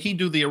Gunn, did he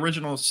do the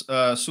original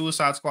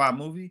Suicide Squad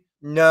movie?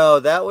 No,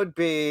 that would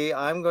be.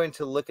 I'm going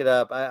to look it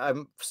up.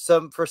 I'm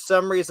for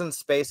some reason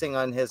spacing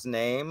on his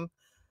name.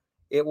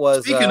 It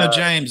was Speaking of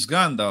James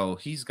Gunn, though,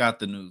 he's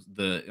got I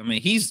mean,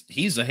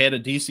 he's ahead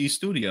of DC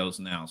Studios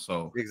now,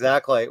 so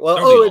exactly. Well,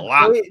 there'll be a oh,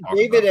 lot to talk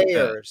David about with that.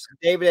 Ayers.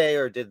 David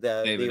Ayer did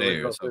the David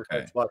original Ayers, Suicide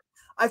okay. Squad.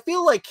 I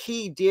feel like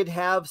he did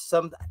have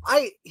some.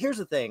 Here's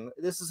the thing.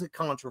 This is a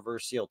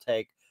controversial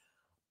take.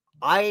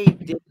 I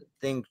didn't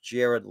think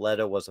Jared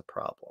Leto was a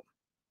problem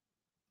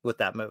with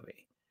that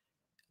movie.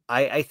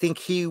 I think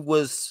he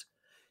was.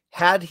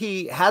 Had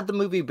the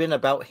movie been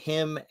about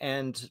him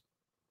and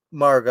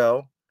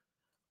Margot,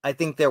 I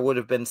think there would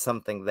have been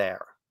something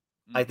there.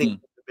 I think it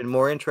Mhm. would have been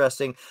more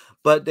interesting,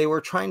 but they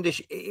were trying to.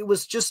 It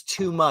was just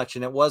too much,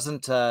 and it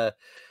wasn't.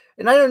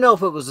 And I don't know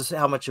if it was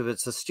how much of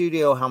it's a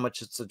studio, how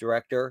much it's a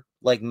director,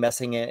 like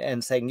messing it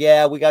and saying,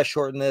 "Yeah, we got to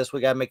shorten this,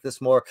 we got to make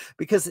this more,"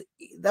 because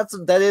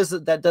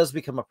that does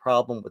become a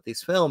problem with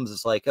these films.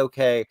 It's like,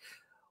 okay,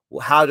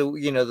 how do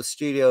the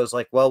studio's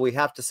like, well, we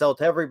have to sell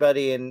to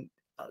everybody, and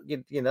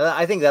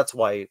I think that's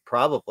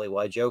probably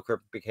why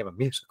Joker became a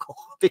musical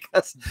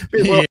because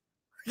people,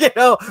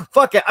 Yeah,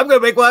 fuck it, I'm gonna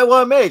make what I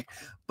want to make.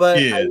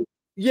 But yeah,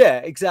 yeah,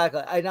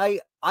 exactly. And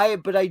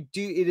but I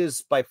do. It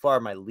is by far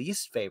my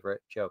least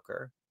favorite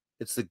Joker.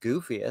 It's the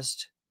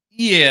goofiest.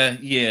 yeah,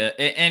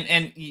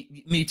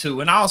 me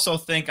too. And I also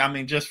think, I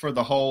mean, just for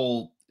the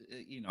whole,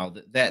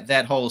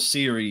 that whole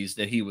series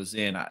that he was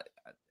in,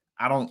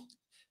 I don't.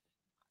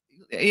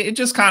 It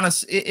just kind of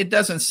it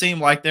doesn't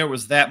seem like there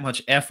was that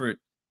much effort.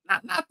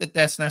 Not that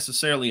that's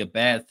necessarily a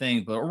bad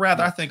thing, but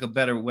rather Yeah, I think a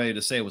better way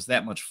to say it was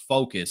that much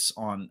focus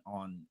on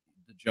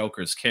the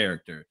Joker's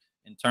character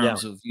in yeah,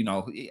 terms of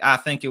I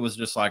think it was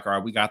just like, all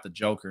right, we got the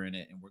Joker in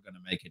it, and we're going to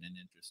make it an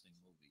interesting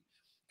movie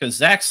because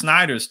Zack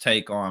Snyder's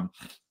take on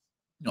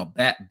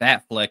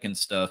Batfleck and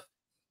stuff.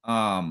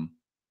 Um,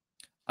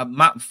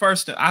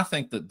 I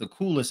think that the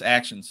coolest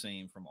action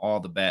scene from all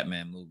the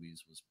Batman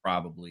movies was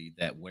probably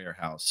that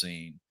warehouse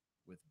scene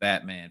with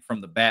Batman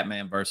from the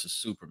Batman versus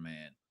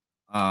Superman.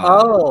 Um,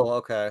 Oh,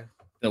 okay.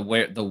 the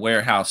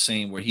warehouse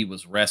scene where he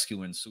was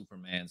rescuing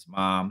Superman's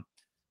mom.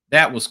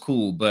 That was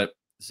cool, but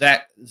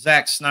Zack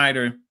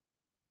Snyder,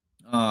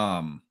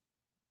 um,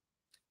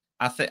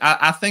 I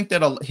think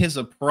that his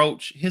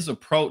approach,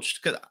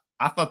 because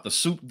I thought the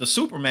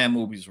Superman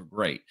movies were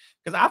great,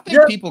 because I think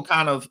Yep. people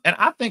kind of, and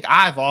I think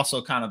I've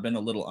also kind of been a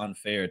little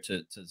unfair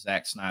to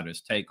Zack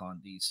Snyder's take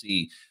on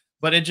DC,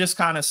 but it just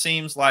kind of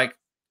seems like,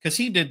 because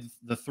he did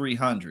the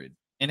 300,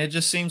 and it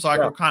just seems like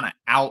Yeah. we're kind of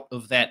out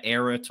of that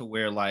era to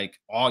where like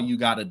all you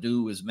got to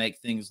do is make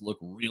things look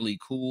really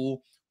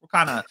cool. We're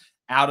kind of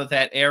out of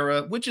that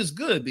era, which is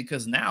good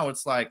because now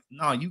it's like,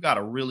 no, you got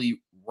to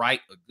really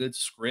write a good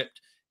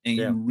script, and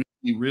Yeah.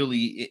 you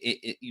really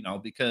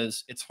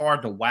because it's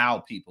hard to wow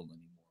people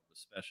anymore with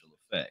special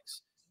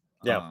effects,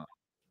 Yeah. uh,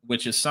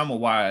 which is some of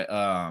why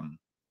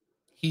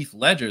Heath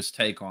Ledger's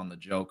take on the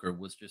Joker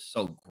was just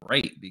so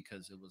great,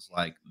 because it was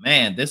like,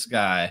 man, this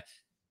guy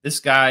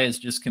is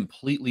just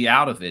completely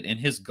out of it, and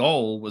his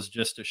goal was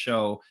just to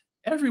show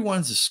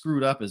everyone's as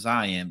screwed up as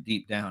I am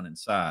deep down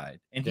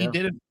inside, and he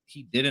Yeah.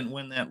 didn't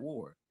win that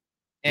war.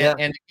 And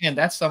Yeah. and again,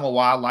 that's some of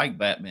why I like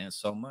Batman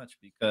so much,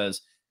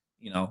 because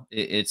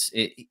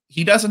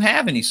he doesn't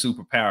have any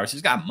superpowers.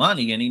 He's got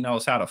money and he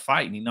knows how to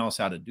fight and he knows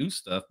how to do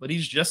stuff, but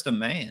he's just a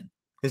man.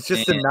 It's And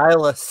just a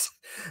nihilist.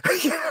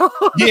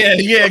 yeah,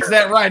 yeah,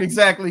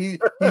 exactly.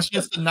 He's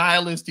just a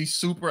nihilist. He's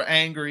super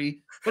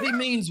angry, but he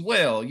means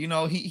well.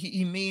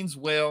 He means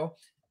well,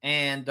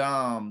 and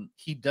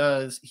he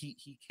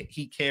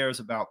cares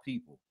about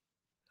people.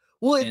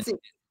 Well, And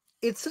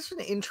it's such an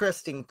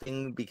interesting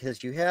thing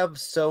because you have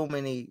so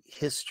many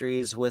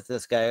histories with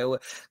this guy.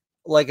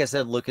 Like I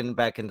said, looking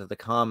back into the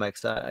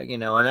comics,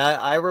 and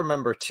I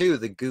remember too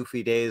the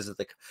goofy days of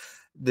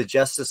the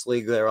Justice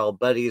League. They're all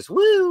buddies.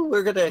 Woo!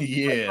 We're gonna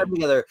yeah, come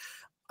together.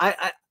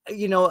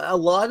 A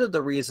lot of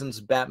the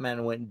reasons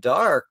Batman went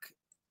dark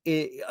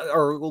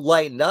or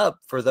lightened up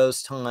for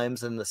those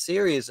times in the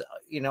series,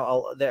 a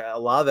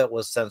lot of it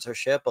was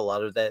censorship. A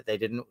lot of that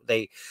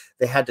they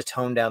had to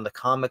tone down the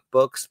comic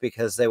books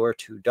because they were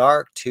too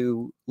dark,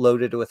 too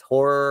loaded with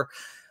horror.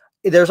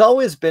 There's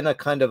always been a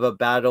kind of a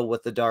battle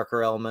with the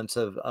darker elements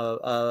of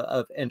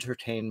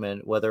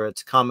entertainment, whether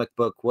it's comic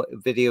book,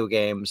 video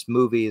games,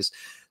 movies.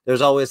 There's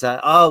always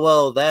that, oh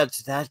well,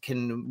 that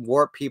can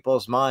warp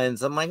people's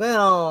minds. I'm like,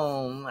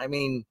 well, I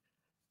mean,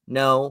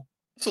 no,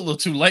 it's a little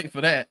too late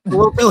for that.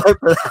 we'll be like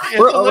for that. Yeah,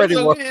 We're already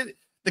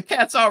the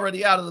cat's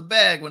already out of the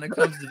bag when it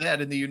comes to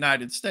that in the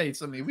United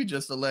States. I mean, we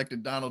just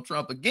elected Donald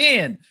Trump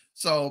again,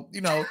 so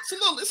it's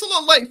a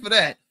little late for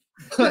that.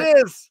 But It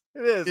is.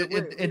 It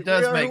is. it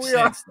does make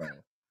sense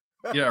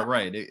though. Yeah,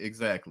 right.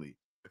 Exactly.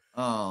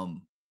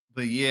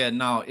 But yeah,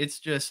 no, it's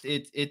just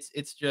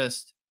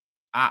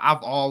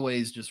I've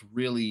always just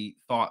really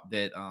thought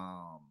that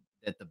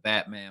the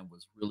Batman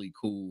was really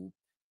cool.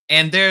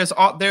 And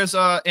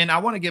and I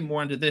want to get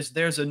more into this.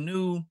 There's a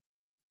new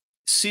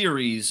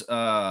series.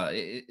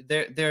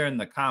 They're in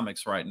the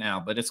comics right now,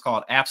 but it's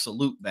called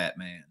Absolute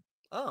Batman.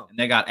 Oh, And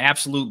they got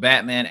Absolute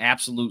Batman,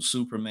 Absolute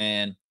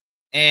Superman,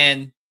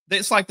 and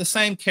it's like the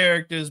same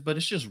characters, but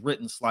it's just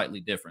written slightly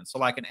different. So,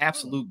 like an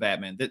Absolute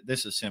Batman,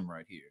 this is him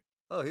right here.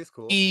 oh, he's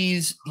cool.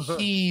 He's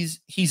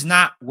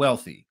not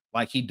wealthy.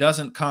 Like he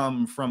doesn't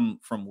come from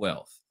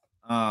wealth.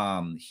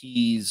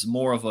 He's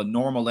more of a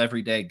normal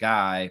everyday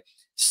guy,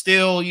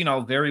 still,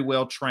 very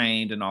well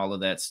trained and all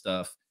of that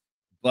stuff.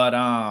 But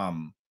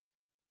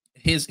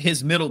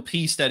his middle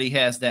piece that he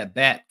has, that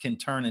bat can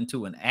turn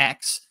into an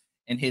axe,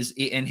 and his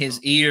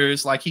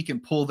ears, like he can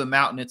pull them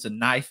out and it's a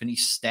knife, and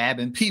he's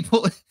stabbing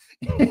people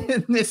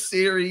in this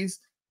series.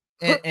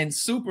 And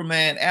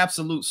Superman,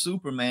 Absolute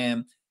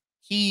Superman,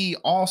 he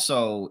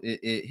also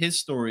his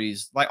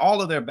stories, like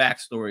all of their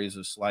backstories,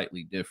 are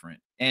slightly different.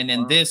 And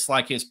in Wow. this,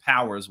 like his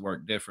powers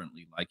work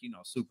differently. Like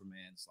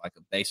Superman's like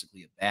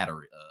basically a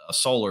battery, a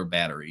solar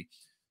battery.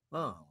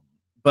 Oh,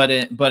 But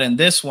in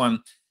this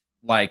one,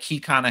 like he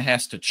kind of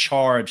has to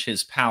charge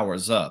his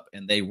powers up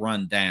and they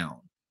run down.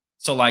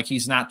 So like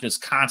he's not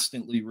just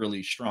constantly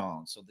really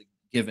strong. So they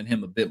giving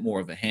him a bit more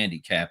of a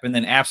handicap. And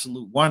then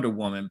Absolute Wonder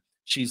Woman,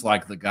 she's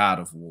like the god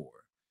of war.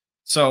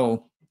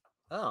 So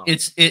oh,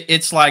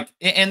 it's like,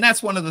 and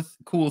that's one of the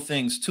cool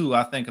things too,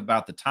 I think,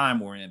 about the time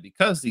we're in,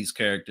 because these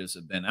characters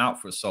have been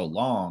out for so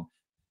long.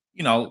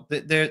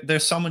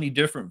 There's so many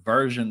different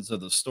versions of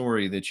the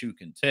story that you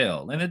can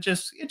tell, and it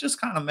just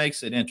kind of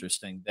makes it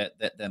interesting, that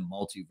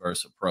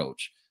multiverse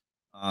approach.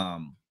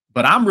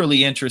 But I'm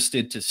really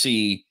interested to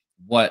see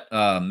what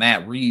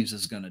Matt Reeves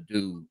is going to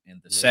do in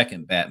the yeah.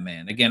 second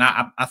Batman. Again,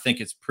 I think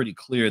it's pretty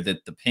clear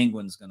that the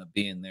Penguin's going to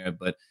be in there,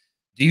 but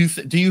do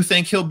you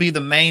think he'll be the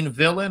main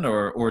villain,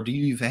 or do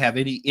you even have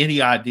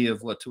any idea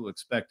of what to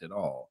expect at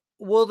all?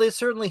 Well, they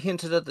certainly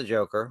hinted at the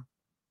Joker.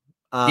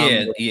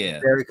 Yeah, yeah.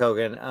 Barry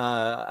Kogan.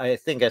 I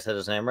think I said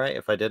his name right.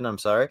 If I didn't, I'm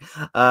sorry.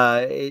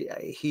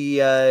 He,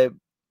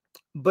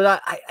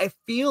 but I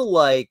feel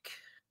like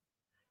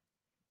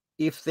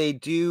if they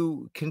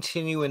do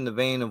continue in the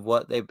vein of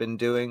what they've been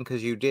doing,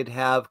 because you did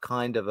have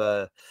kind of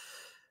a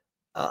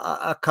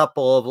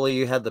couple of, well,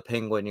 you had the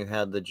Penguin, you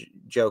had the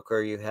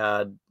Joker, you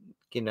had,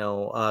 you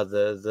know,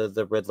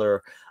 the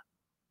Riddler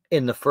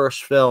in the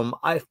first film.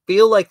 I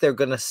feel like they're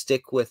going to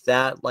stick with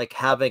that, like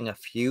having a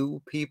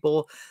few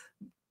people,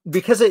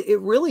 because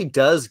it really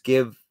does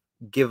give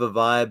a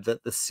vibe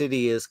that the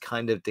city is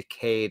kind of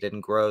decayed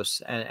and gross,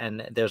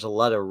 and there's a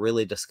lot of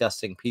really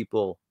disgusting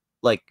people,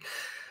 like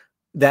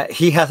that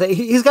he's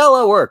got a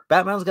lot of work.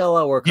 Batman's got a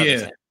lot of work on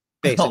his hands,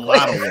 basically. A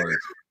lot of work.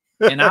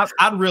 And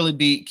I'd really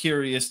be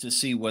curious to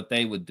see what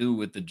they would do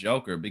with the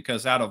Joker,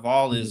 because out of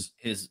all his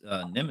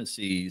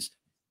nemesis,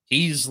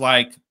 he's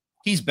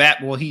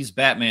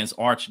Batman's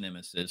arch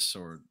nemesis,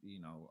 or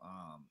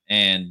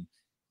and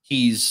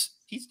he's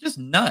just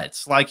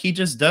nuts. Like, he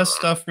just does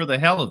stuff for the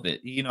hell of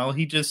it.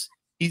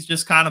 He's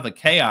just kind of a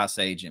chaos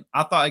agent.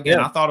 I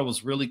thought it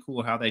was really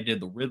cool how they did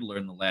the Riddler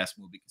in the last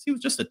movie, because he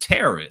was just a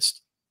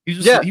terrorist. He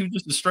was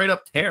just a straight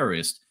up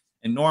terrorist.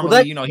 And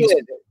normally,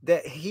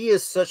 he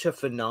is such a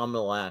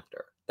phenomenal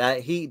actor.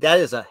 That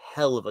is a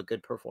hell of a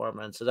good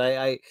performance.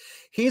 And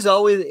he's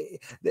always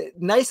the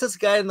nicest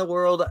guy in the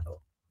world,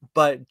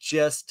 but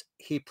just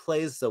he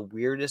plays the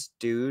weirdest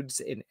dudes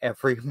in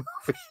every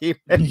movie.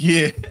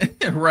 Yeah,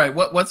 right.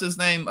 What's his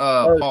name?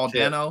 Paul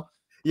Dano.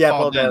 Yeah,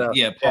 Paul Dano.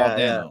 Yeah, Paul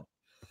Dano.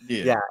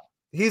 Yeah.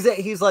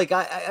 He's like,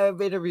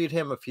 I've interviewed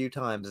him a few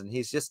times, and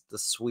he's just the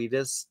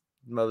sweetest,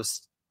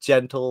 most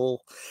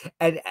gentle,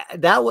 and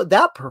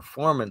that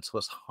performance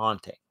was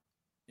haunting.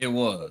 It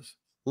was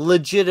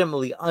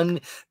legitimately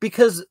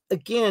because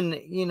again,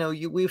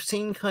 we've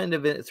seen kind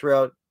of it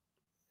throughout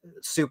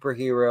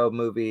superhero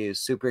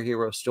movies,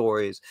 superhero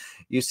stories.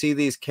 You see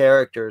these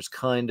characters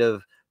kind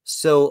of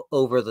so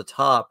over the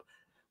top.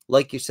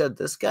 Like you said,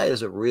 this guy is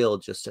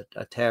just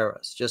a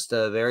terrorist, just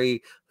a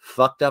very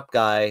fucked up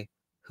guy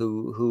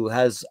who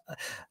has,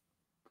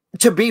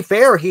 to be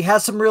fair, he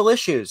has some real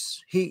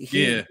issues.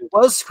 He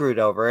was screwed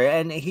over,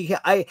 and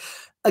I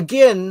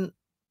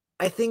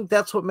think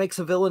that's what makes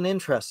a villain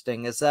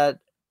interesting, is that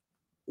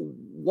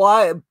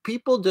why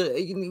people do,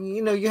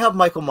 you have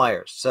Michael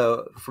Myers,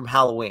 so from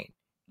Halloween.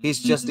 He's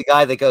just a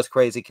guy that goes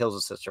crazy, kills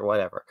his sister,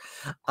 whatever.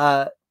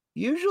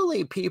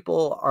 Usually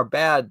people are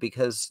bad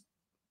because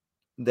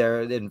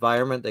the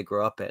environment they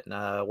grew up in,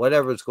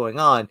 whatever's going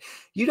on.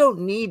 You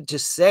don't need to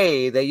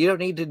say that. You don't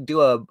need to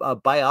do a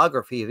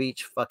biography of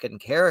each fucking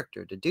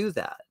character to do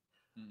that.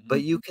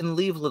 But you can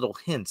leave little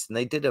hints, and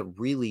they did a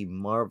really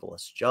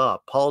marvelous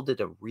job. Paul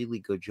did a really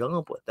good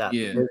job with that.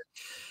 Yeah.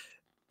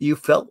 You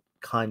felt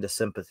kind of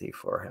sympathy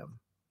for him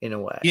in a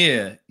way.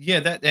 Yeah,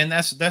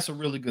 that's a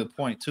really good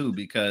point too,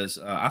 because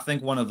I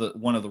think one of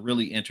the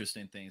really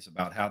interesting things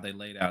about how they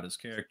laid out his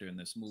character in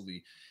this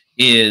movie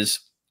is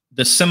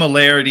the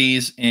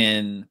similarities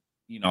in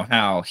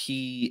how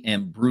he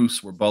and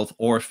Bruce were both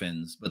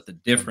orphans, but the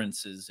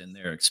differences in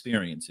their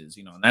experiences.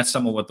 And that's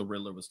some of what the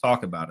Riddler was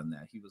talking about in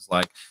that. He was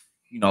like,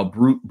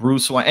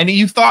 Bruce, and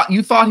you thought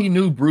he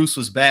knew Bruce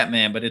was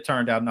Batman, but it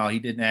turned out no, he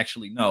didn't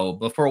actually know.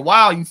 But for a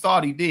while, you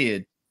thought he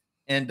did.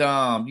 And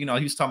he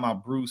was talking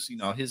about Bruce.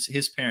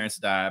 His parents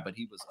died, but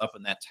he was up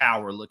in that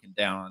tower looking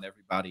down on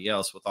everybody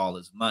else with all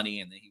his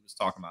money. And then he was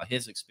talking about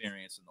his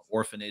experience in the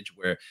orphanage,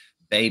 where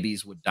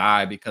babies would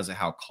die because of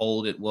how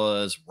cold it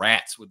was.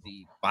 Rats would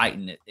be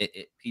biting at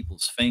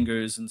people's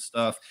fingers and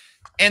stuff.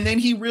 And then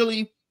he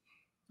really,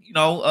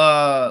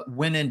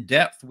 went in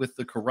depth with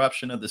the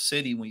corruption of the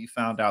city when you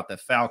found out that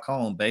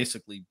Falcone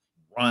basically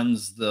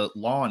runs the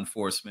law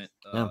enforcement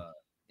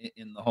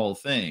in the whole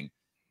thing.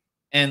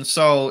 And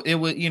so it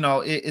was,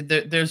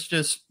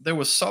 there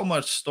was so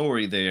much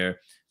story there.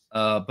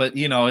 But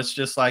it's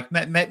just like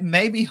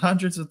maybe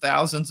hundreds of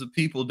thousands of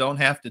people don't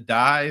have to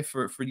die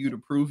for you to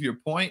prove your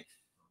point.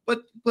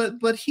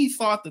 But he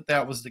thought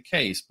that was the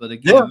case. But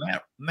again,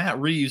 Matt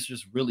Reeves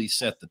just really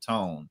set the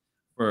tone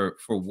for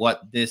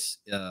what this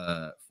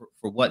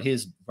for what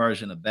his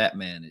version of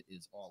Batman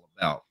is all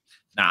about.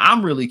 Now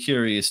I'm really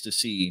curious to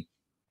see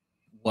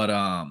what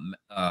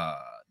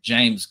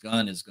James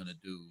Gunn is going to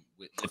do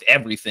with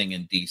everything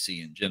in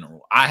DC in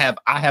general. I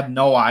have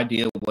no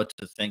idea what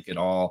to think at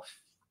all.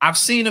 I've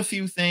seen a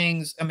few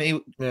things. I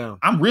mean,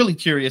 I'm really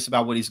curious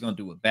about what he's going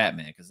to do with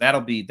Batman, because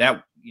that'll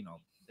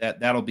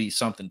be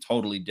something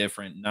totally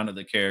different. None of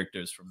the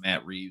characters from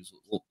Matt Reeves,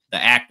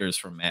 the actors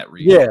from Matt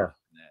Reeves.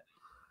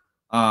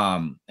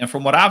 And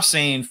from what I've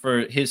seen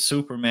for his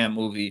Superman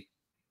movie,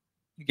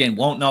 again,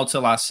 won't know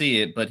till I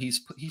see it, but he's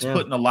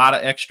putting a lot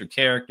of extra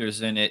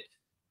characters in it.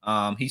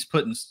 He's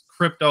putting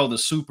Crypto the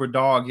super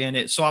dog in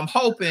it. So I'm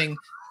hoping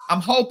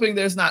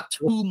there's not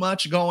too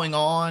much going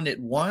on at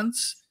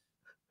once.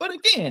 But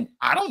again,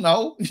 I don't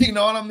know. You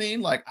know what I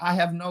mean? Like, I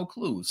have no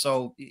clue.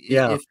 So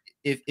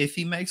if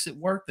he makes it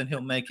work, then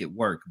he'll make it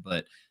work.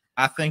 But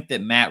I think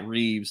that Matt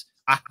Reeves,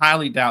 I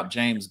highly doubt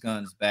James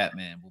Gunn's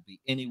Batman will be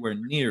anywhere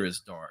near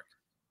as dark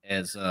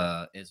as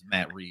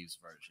Matt Reeves'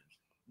 version.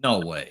 No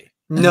way.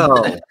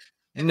 No.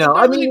 No,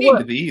 I mean, need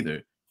to be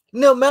either.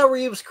 No, Matt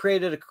Reeves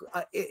created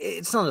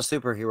it's not a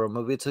superhero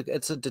movie.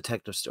 It's a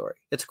detective story.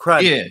 It's a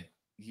crime.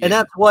 And Yeah.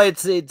 that's why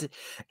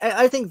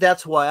I think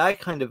that's why I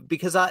kind of,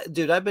 because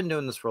dude, I've been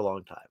doing this for a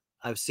long time.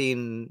 I've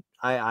seen,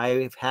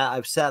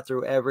 I've sat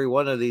through every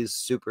one of these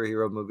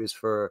superhero movies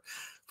from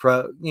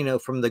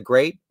the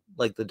great,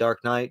 like The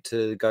Dark Knight,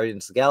 to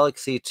Guardians of the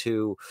Galaxy,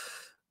 to,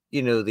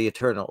 the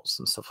Eternals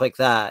and stuff like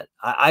that.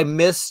 I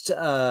missed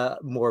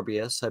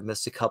Morbius. I've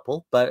missed a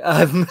couple, but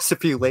I've missed a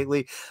few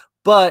lately.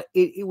 But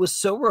it was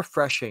so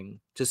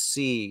refreshing to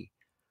see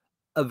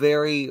a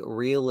very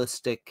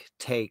realistic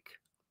take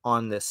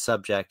on this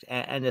subject,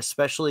 and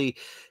especially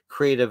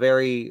create a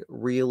very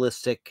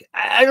realistic,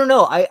 I don't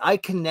know, I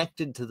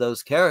connected to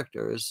those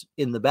characters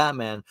in the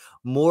Batman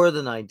more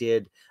than I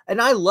did. And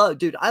I love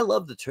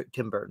the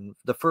Tim Burton,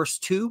 the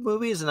first two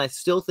movies, and I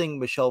still think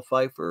Michelle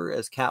Pfeiffer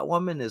as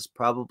Catwoman is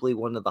probably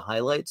one of the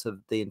highlights of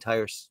the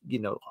entire,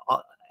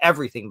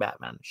 everything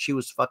Batman. She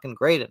was fucking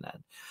great in that.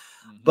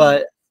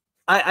 But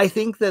I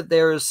think that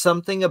there is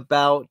something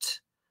about,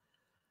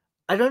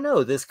 I don't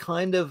know, this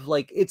kind of,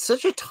 like, it's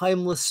such a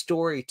timeless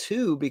story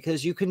too,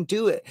 because you can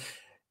do it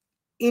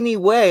any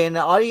way, and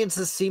the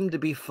audiences seem to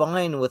be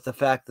fine with the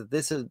fact that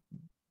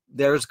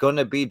there's going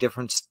to be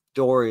different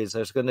stories,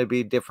 there's going to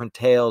be different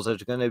tales,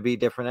 there's going to be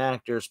different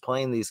actors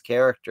playing these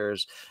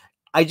characters.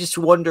 I just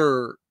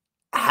wonder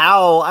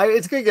how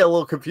it's going to get a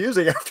little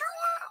confusing after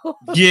a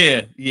while.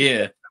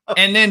 Yeah.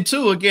 And then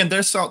too, again,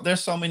 there's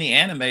so many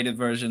animated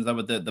versions of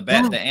it.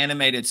 The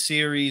animated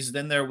series.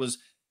 Then there was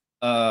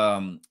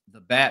the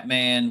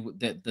Batman,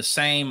 the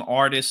same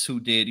artist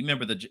who did. You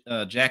remember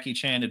the Jackie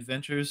Chan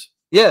Adventures?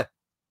 Yeah.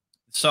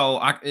 So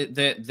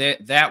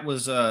that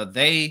was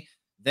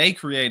they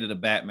created a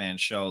Batman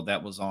show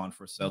that was on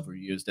for several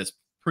years. That's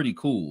pretty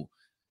cool.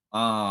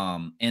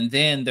 And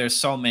then there's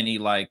so many,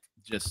 like,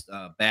 just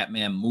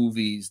Batman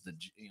movies. The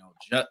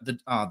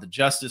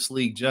Justice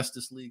League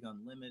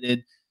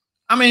Unlimited.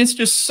 I mean, it's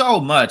just so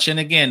much. And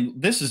again,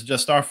 this is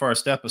just our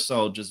first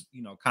episode, just,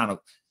 kind of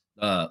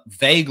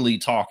vaguely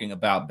talking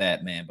about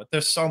Batman, but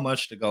there's so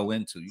much to go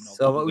into. We'll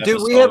So, do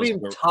dude, we haven't episodes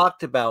even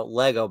talked about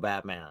Lego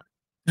Batman.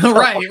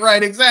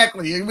 right,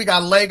 exactly. We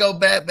got Lego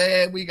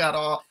Batman, we got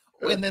all,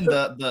 and then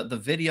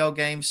the video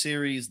game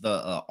series,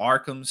 the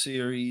Arkham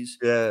series.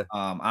 Yeah.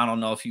 I don't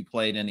know if you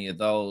played any of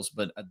those,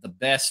 but the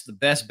best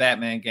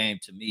Batman game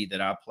to me that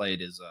I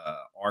played is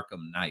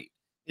Arkham Knight.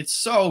 It's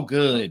so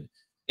good.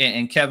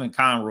 And Kevin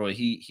Conroy,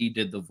 he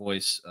did the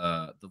voice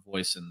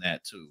in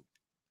that too.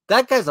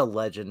 That guy's a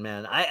legend,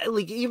 man. I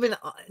like, even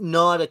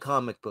not a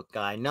comic book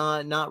guy,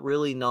 not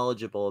really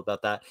knowledgeable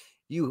about that.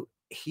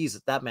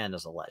 That man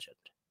is a legend.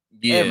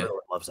 Yeah. Everyone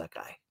loves that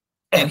guy.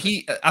 And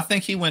I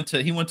think he went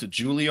to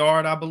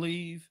Juilliard, I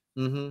believe.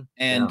 Mm-hmm.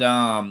 And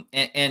Yeah.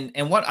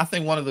 And what I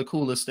think one of the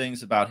coolest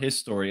things about his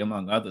story,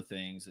 among other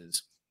things,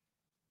 is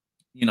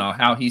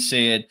how he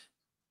said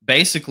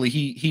basically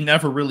he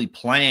never really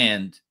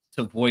planned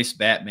to voice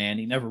Batman.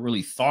 He never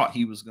really thought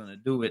he was going to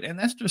do it, and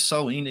that's just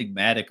so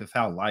enigmatic of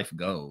how life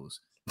goes.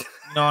 You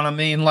know what I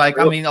mean? Like,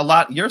 I mean, a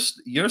lot your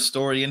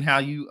story and how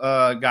you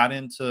got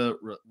into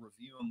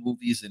reviewing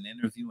movies and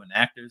interviewing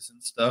actors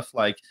and stuff.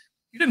 Like,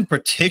 you didn't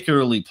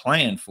particularly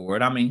plan for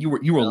it. I mean, you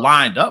were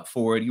lined up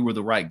for it. You were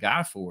the right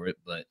guy for it.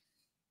 But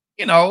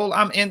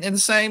I'm in the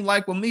same,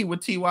 like with me with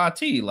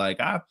TYT.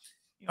 Like, I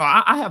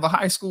have a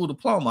high school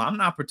diploma. I'm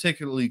not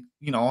particularly,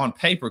 on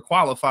paper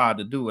qualified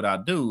to do what I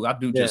do. I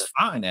do just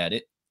fine at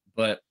it,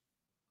 but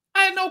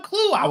I had no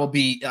clue I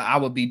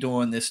would be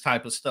doing this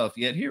type of stuff.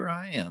 Yet here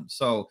I am.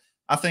 So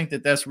I think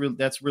that's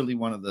really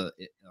one of the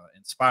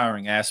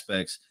inspiring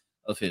aspects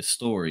of his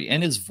story,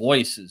 and his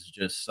voice is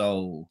just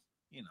so,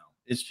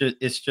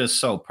 it's just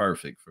so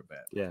perfect for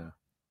Batman.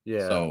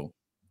 Yeah. So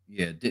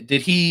yeah,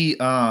 did he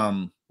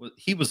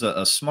he was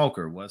a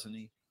smoker, wasn't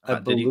he? I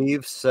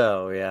believe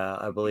so. Yeah,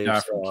 I believe he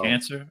died so. from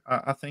cancer.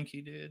 I think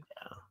he did.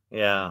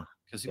 Yeah.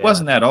 Because he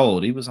wasn't that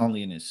old. He was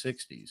only in his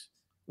 60s.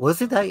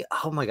 Was it that?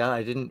 Oh my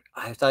god,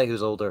 I thought he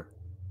was older.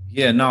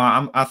 Yeah,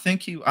 no, I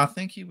think he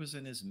was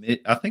in his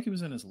late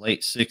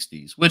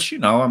 60s, which,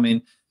 I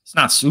mean, it's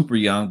not super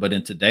young, but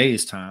in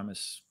today's time,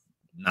 it's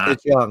not.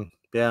 It's young.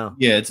 Yeah.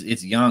 Yeah,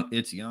 it's young.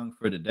 It's young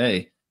for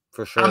today.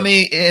 For sure. I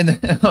mean, and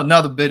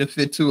another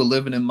benefit too of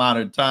living in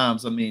modern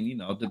times. I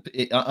mean,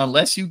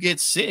 unless you get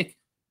sick,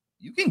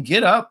 you can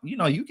get up.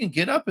 You can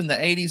get up in the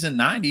 80s and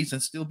 90s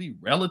and still be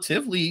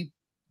relatively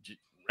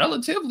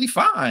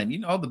fine.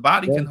 The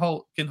body can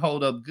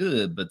hold up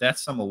good. But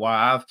that's some of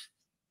why I've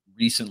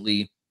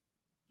recently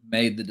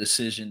made the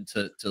decision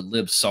to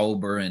live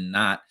sober and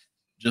not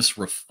just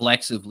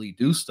reflexively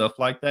do stuff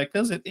like that,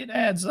 because it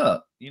adds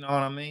up. You know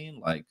what I mean?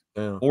 Like,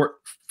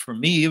 for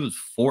me, it was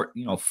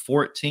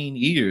 14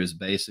 years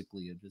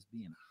basically of just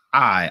being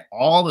high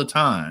all the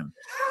time.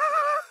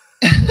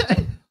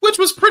 Which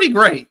was pretty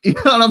great. You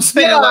know what I'm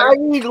saying? Yeah, I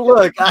mean,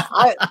 look,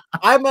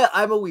 I'm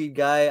a weed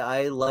guy.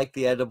 I like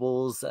the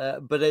edibles,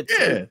 but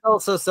it's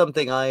also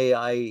something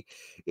I'm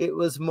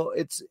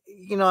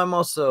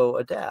also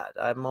a dad.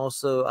 I've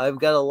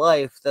got a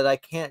life that I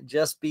can't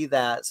just be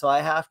that. So I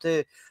have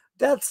to,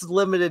 that's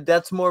limited.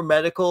 That's more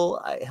medical.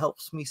 It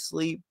helps me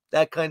sleep.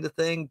 that kind of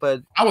thing.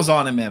 But I was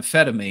on them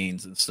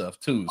amphetamines and stuff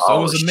too. So it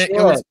oh was it shit,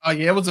 was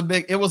yeah,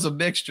 it was a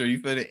mixture. You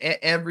feel it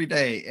every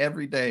day,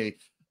 every day.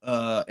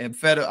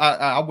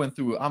 I went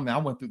through. I mean, I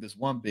went through this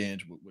one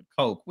binge with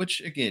Coke,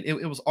 which again,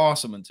 it was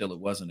awesome until it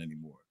wasn't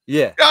anymore.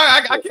 yeah.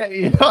 I can't.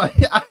 You know,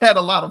 I had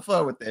a lot of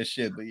fun with that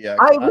shit, but yeah,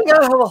 We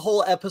gotta have a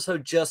whole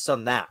episode just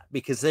on that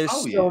because there's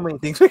oh so yeah. many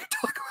things we can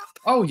talk about.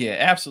 Oh yeah,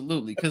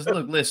 absolutely. Because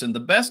look, listen, the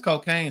best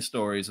cocaine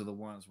stories are the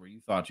ones where you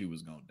thought you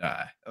was gonna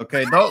die.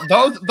 Okay,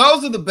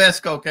 those are the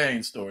best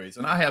cocaine stories,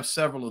 and I have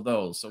several of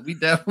those. So we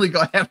definitely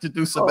gonna have to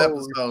do some Oh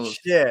episodes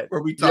shit!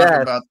 where we talk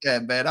Yes. about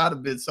that, man. I'd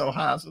have been so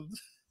high. So,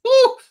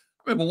 woo!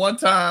 Remember one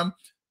time,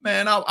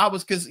 man, I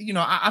was because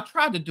I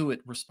tried to do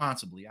it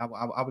responsibly. I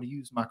would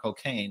use my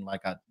cocaine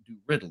like I do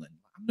Ritalin.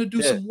 I'm gonna do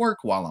Yeah. some work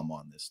while I'm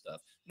on this stuff.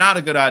 Not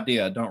a good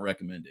idea. I don't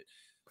recommend it.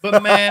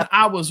 But man,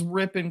 I was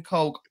ripping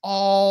coke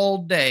all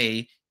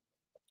day,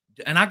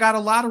 and I got a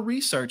lot of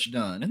research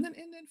done. And then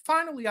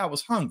finally I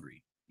was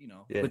hungry,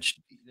 Yeah. which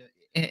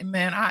and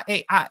man,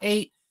 I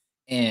ate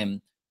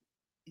and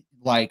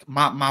like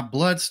my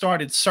blood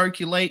started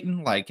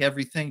circulating like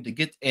everything to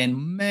get, and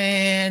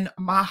man,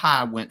 my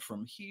high went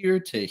from here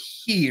to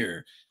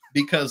here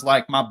because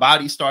like my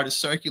body started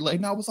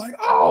circulating. I was like,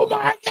 "Oh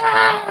my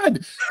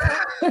god."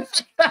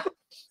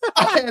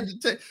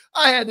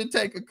 I had to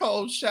take a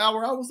cold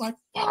shower. I was like,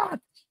 "Fuck."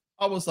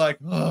 I was like,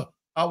 "Ugh."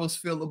 I was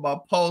feeling my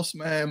pulse,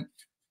 man.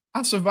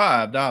 I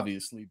survived,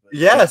 obviously, but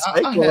yeah, Yes,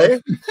 I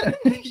have,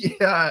 thankfully.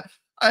 yeah,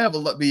 I have a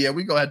lot. But yeah,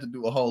 we gonna have to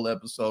do a whole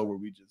episode where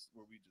we just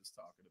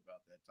talking about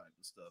that type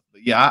of stuff.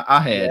 But yeah,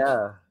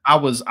 Yeah. I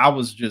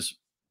was just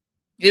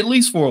at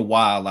least for a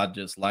while. I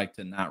just like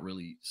to not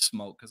really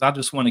smoke because I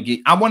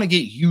want to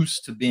get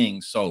used to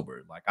being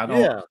sober. Like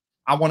Yeah.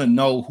 I want to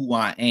know who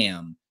I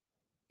am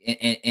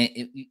and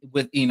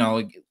with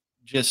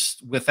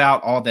just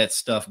without all that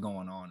stuff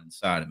going on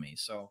inside of me.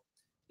 So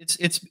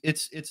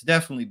it's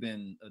definitely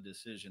been a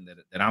decision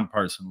that I'm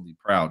personally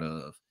proud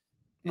of.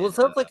 Well, it And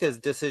sounds like a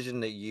decision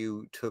that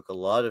you took a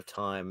lot of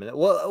time. And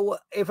well,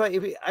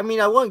 I mean,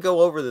 I want to go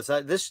over this.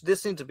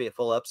 This seems to be a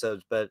full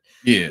episode, but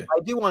yeah,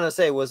 I do want to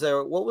say, what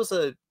was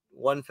a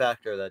one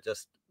factor that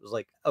just was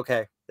like,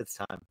 okay, it's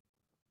time.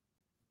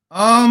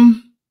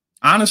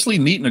 honestly,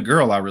 meeting a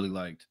girl I really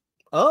liked.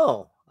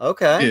 Oh,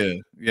 okay.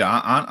 Yeah,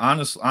 yeah.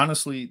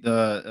 Honestly,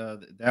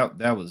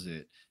 that was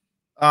it.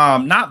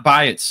 Not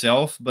by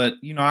itself, but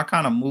I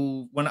kind of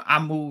moved when I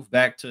moved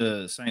back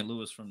to St.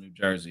 Louis from New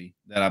Jersey.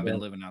 That I've Yeah.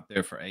 been living out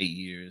there for 8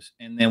 years,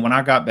 and then when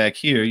I got back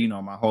here,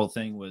 my whole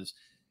thing was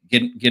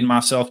getting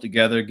myself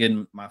together,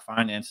 getting my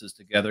finances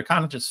together,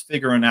 kind of just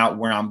figuring out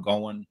where I'm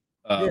going,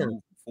 Yeah.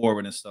 moving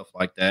forward and stuff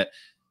like that.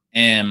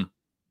 And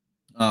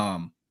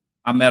um,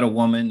 I met a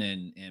woman,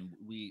 and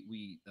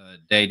we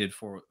dated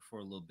for a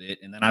little bit,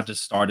 and then I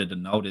just started to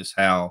notice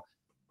how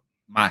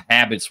my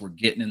habits were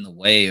getting in the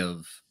way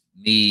of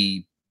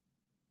me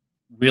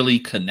really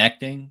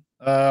connecting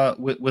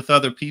with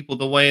other people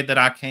the way that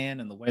I can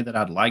and the way that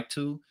I'd like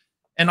to.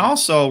 And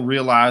also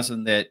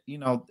realizing that,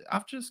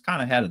 I've just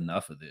kind of had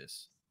enough of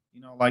this.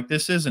 Like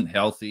this isn't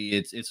healthy.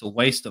 It's a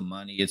waste of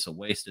money, it's a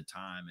waste of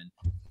time. And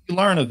you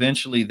learn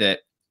eventually that,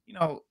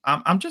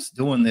 I'm just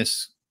doing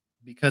this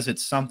because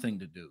it's something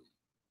to do.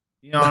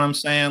 You know what I'm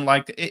saying?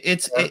 Like Yeah.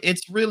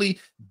 it's really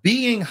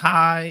being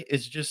high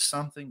is just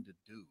something to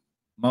do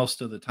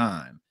most of the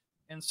time.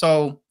 And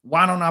so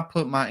why don't I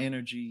put my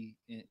energy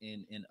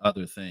in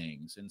other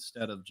things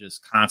instead of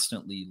just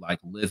constantly like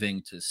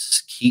living to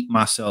keep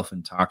myself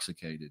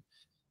intoxicated?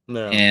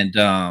 No. And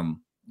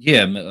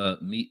yeah,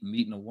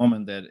 meeting a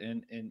woman that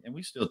and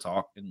we still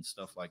talk and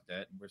stuff like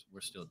that. We're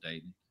still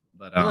dating.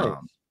 But Nice.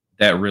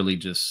 that really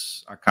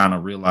just I kind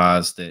of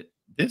realized that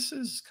this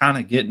is kind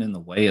of getting in the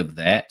way of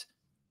that.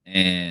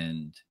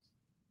 And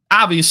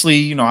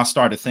obviously, I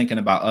started thinking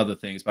about other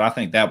things, but I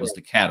think that was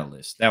the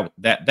catalyst.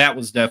 That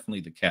was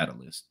definitely the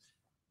catalyst.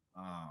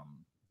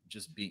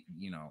 Just be,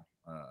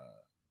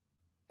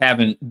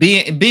 having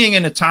being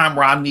in a time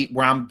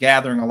where I'm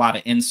gathering a lot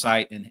of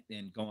insight and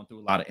going through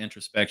a lot of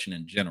introspection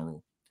in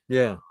general.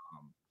 Yeah.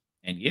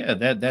 And yeah,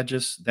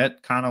 that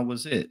kind of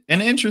was it.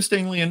 And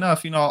interestingly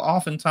enough,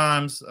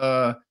 oftentimes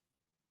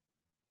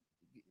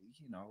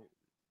you know,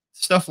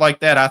 stuff like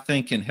that I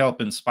think can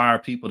help inspire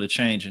people to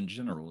change in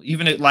general.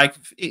 Even it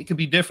could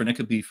be different. It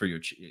could be for your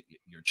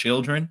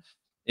children.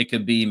 It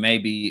could be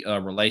maybe a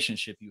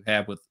relationship you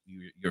have with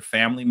your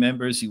family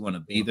members. You want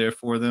to be Yeah. there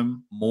for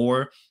them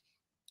more.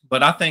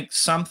 But I think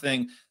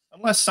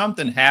unless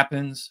something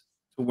happens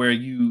to where are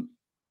you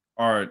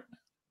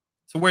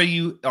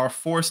are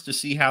forced to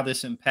see how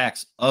this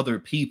impacts other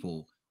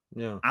people,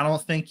 Yeah. I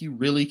don't think you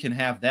really can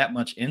have that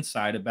much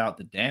insight about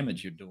the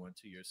damage you're doing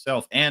to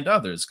yourself and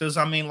others. Because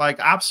I mean, like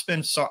I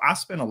spent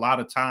a lot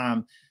of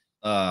time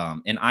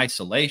in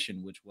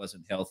isolation, which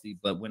wasn't healthy.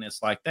 But when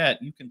it's like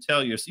that, you can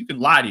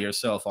lie to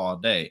yourself all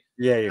day.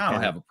 Yeah, you I don't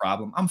can. have a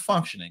problem. I'm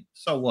functioning.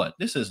 So what?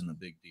 This isn't a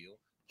big deal.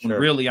 When Sure.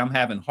 really I'm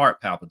having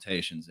heart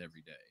palpitations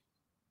every day.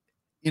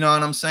 You know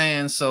what I'm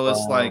saying? So it's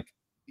Wow. like,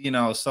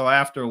 so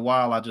after a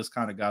while, I just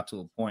kind of got to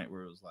a point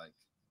where it was like,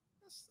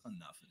 that's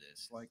enough of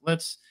this. Like,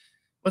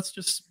 let's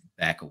just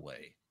back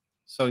away.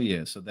 So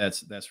yeah, so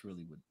that's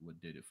really what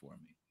did it for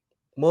me.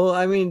 Well,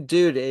 I mean,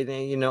 dude,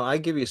 you know, I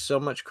give you so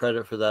much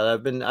credit for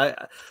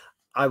that.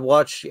 I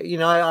watch, you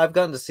know, I've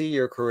gotten to see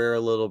your career a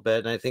little bit,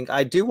 and I think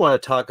I do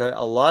want to talk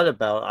a lot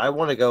about. I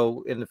want to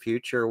go in the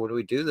future when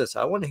we do this.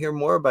 I want to hear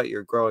more about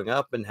your growing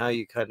up and how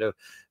you kind of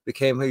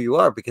became who you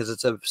are, because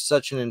it's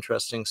such an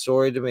interesting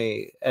story to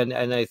me. And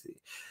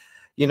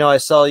you know, I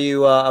saw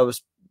you. I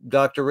was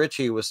Dr.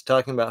 Ritchie was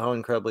talking about how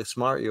incredibly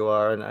smart you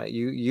are, and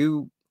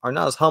you are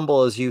not as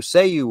humble as you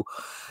say you.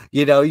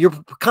 You know, you're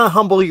kind of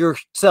humble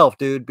yourself,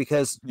 dude.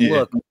 Because Yeah,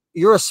 look,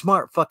 you're a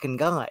smart fucking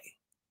guy.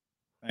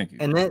 thank you.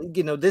 And then,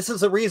 you know, this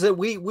is the reason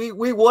we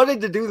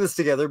wanted to do this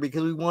together,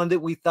 because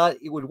we thought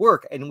it would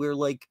work. And we're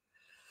like,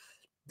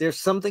 there's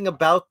something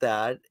about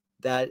that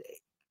that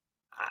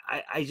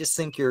I just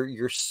think you're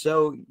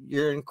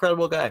an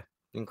incredible guy.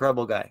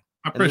 Incredible guy.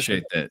 I And this is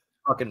appreciate that.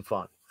 fucking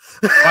fun.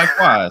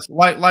 Likewise,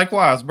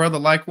 likewise, brother.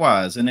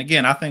 Likewise, and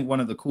again, I think one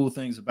of the cool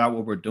things about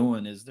what we're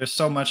doing is there's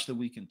so much that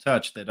we can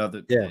touch that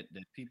Yeah.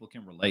 that people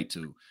can relate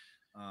to.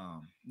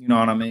 You know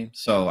what I mean?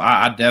 So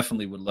I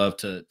definitely would love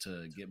to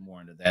get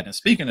more into that. And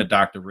speaking of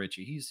Dr.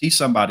 Ritchie, he's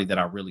somebody that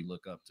I really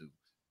look up to.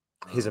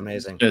 He's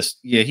amazing. Just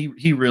yeah,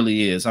 he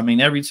really is. I mean,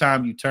 every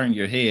time you turn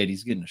your head,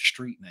 he's getting a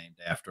street named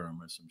after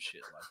him or some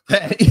shit like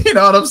that. You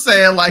know what I'm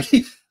saying? Like,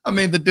 I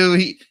mean, the dude,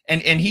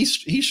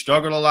 he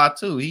struggled a lot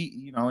too. He,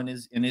 you know, in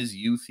his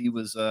youth, he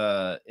was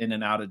in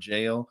and out of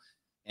jail,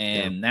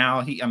 and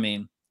now he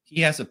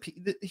has a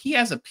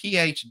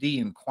PhD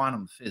in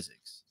quantum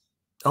physics.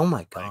 Oh my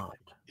Like, God.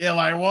 yeah,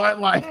 like what?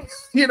 Like,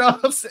 you know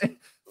what I'm saying?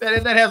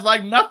 That has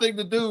like nothing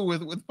to do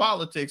with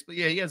politics, but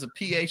yeah, he has a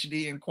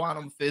PhD in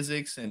quantum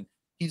physics, and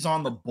he's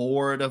on the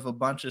board of a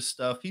bunch of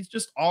stuff. He's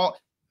just all,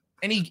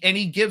 and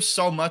he gives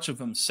so much of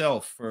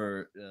himself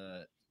for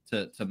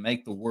to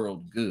make the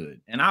world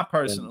good. And I Yeah.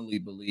 personally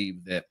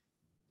believe that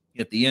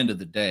at the end of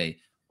the day,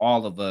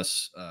 all of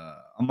us,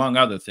 among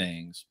other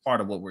things, part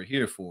of what we're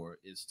here for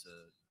is to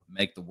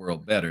make the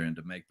world better and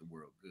to make the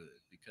world good.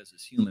 Because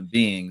as human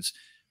beings,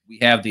 we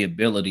have the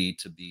ability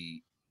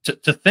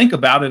to think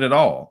about it at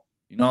all.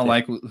 You know, Yeah.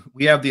 like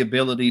we have the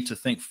ability to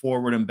think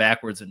forward and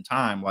backwards in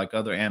time, like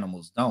other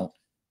animals don't.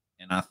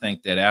 And I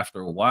think that after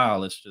a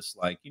while, it's just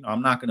like, you know,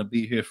 I'm not going to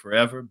be here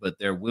forever, but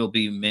there will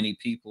be many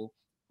people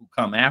who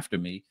come after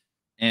me.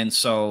 And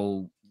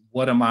so,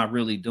 what am I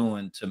really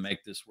doing to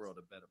make this world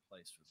a better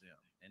place for them?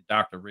 And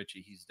Dr.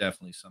 Ritchie, he's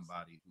definitely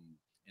somebody who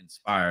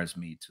inspires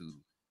me to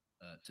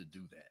do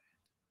that.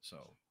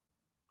 So,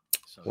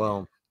 yeah.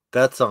 Well,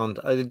 that's on,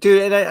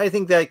 dude. And I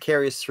think that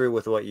carries through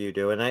with what you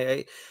do.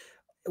 And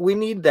we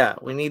need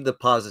that. We need the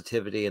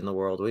positivity in the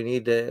world. We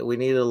need a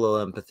little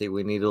empathy.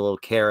 We need a little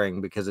caring,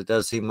 because it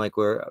does seem like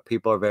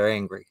people are very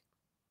angry,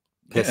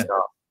 Yeah. pissed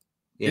off,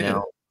 you Yeah.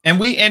 know.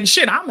 And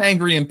shit, I'm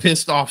angry and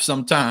pissed off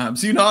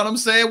sometimes. You know what I'm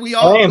saying? Same. We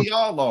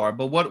all are.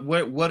 But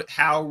what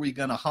how are we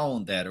gonna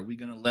hone that? Are we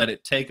gonna let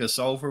it take us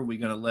over? Are we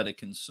gonna let it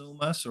consume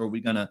us? Or are we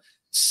gonna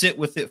sit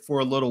with it for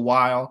a little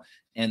while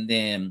and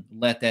then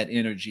let that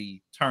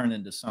energy turn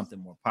into something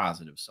more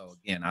positive? So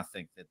again, I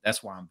think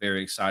that's why I'm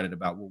very excited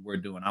about what we're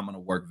doing. I'm gonna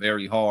work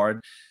very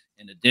hard.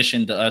 In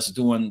addition to us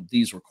doing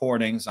these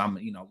recordings,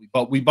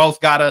 we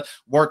both gotta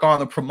work on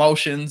the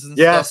promotions and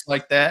stuff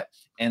like that.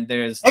 And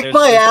there's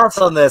my ass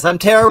on this. I'm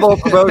terrible at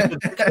promotion.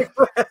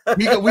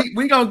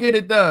 we gonna get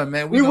it done,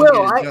 man. We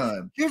will. Get it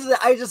done.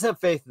 I just have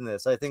faith in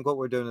this. I think what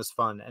we're doing is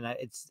fun, and I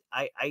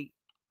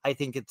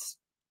think it's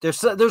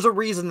there's a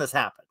reason this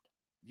happened.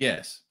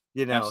 Yes,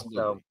 you know. absolutely,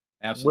 So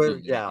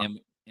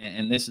absolutely.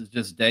 And this is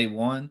just day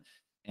one.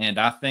 And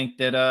I think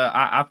that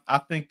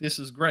I think this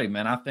is great,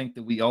 man. I think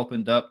that we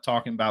opened up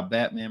talking about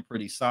Batman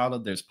pretty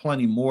solid. There's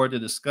plenty more to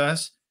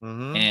discuss,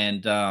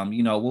 and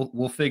you know,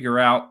 we'll figure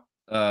out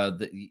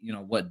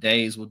what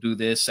days we'll do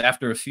this.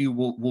 After a few,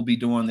 we'll be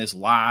doing this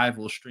live.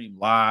 We'll stream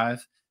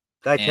live.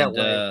 I can't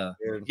wait.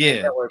 Dude.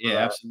 Yeah,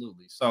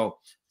 absolutely. So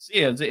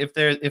yeah,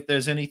 if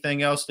there's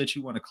anything else that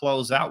you want to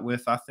close out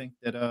with, I think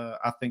that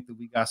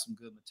we got some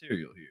good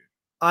material here.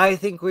 I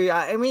think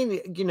I mean,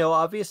 you know,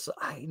 obviously,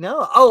 I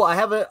know. Oh, I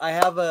have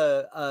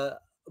a.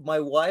 My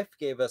wife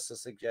gave us a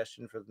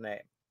suggestion for the name.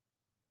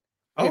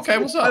 Okay,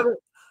 what's up?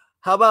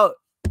 How about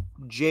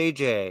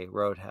JJ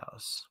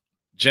Roadhouse?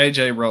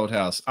 JJ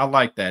Roadhouse. I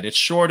like that. It's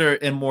shorter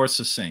and more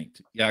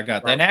succinct. Yeah, I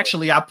got that. And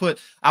actually, I put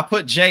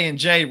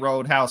J&J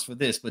Roadhouse for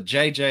this, but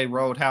JJ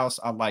Roadhouse,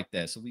 I like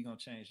that. So we're gonna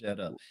change that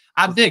up.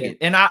 I dig it.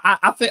 And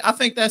I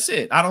think that's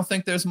it. I don't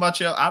think there's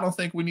much else. I don't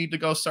think we need to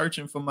go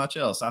searching for much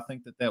else. I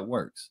think that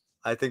works.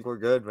 I think we're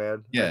good,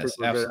 man. Yes,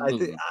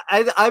 absolutely.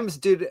 I'm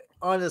dude,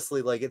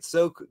 honestly, like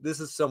this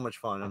is so much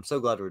fun. I'm so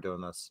glad we're doing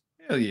this.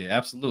 Hell yeah,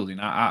 absolutely.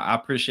 And I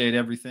appreciate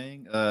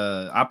everything.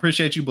 I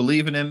appreciate you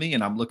believing in me,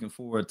 and I'm looking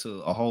forward to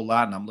a whole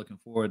lot, and I'm looking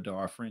forward to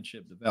our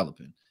friendship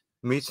developing.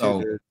 Me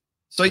too, dude.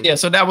 So yeah,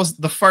 so that was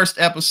the first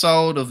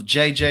episode of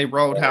JJ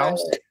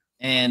Roadhouse.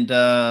 And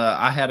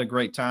I had a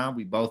great time.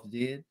 We both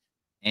did.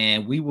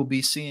 And we will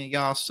be seeing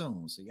y'all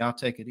soon. So y'all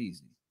take it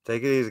easy.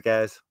 Take it easy,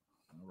 guys.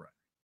 All right.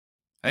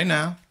 Hey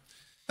now.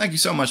 Thank you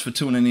so much for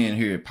tuning in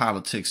here at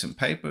Politics and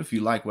Paper. If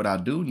you like what I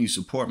do and you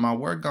support my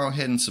work, go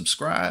ahead and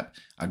subscribe.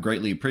 I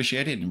greatly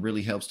appreciate it and it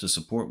really helps to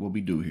support what we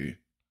do here.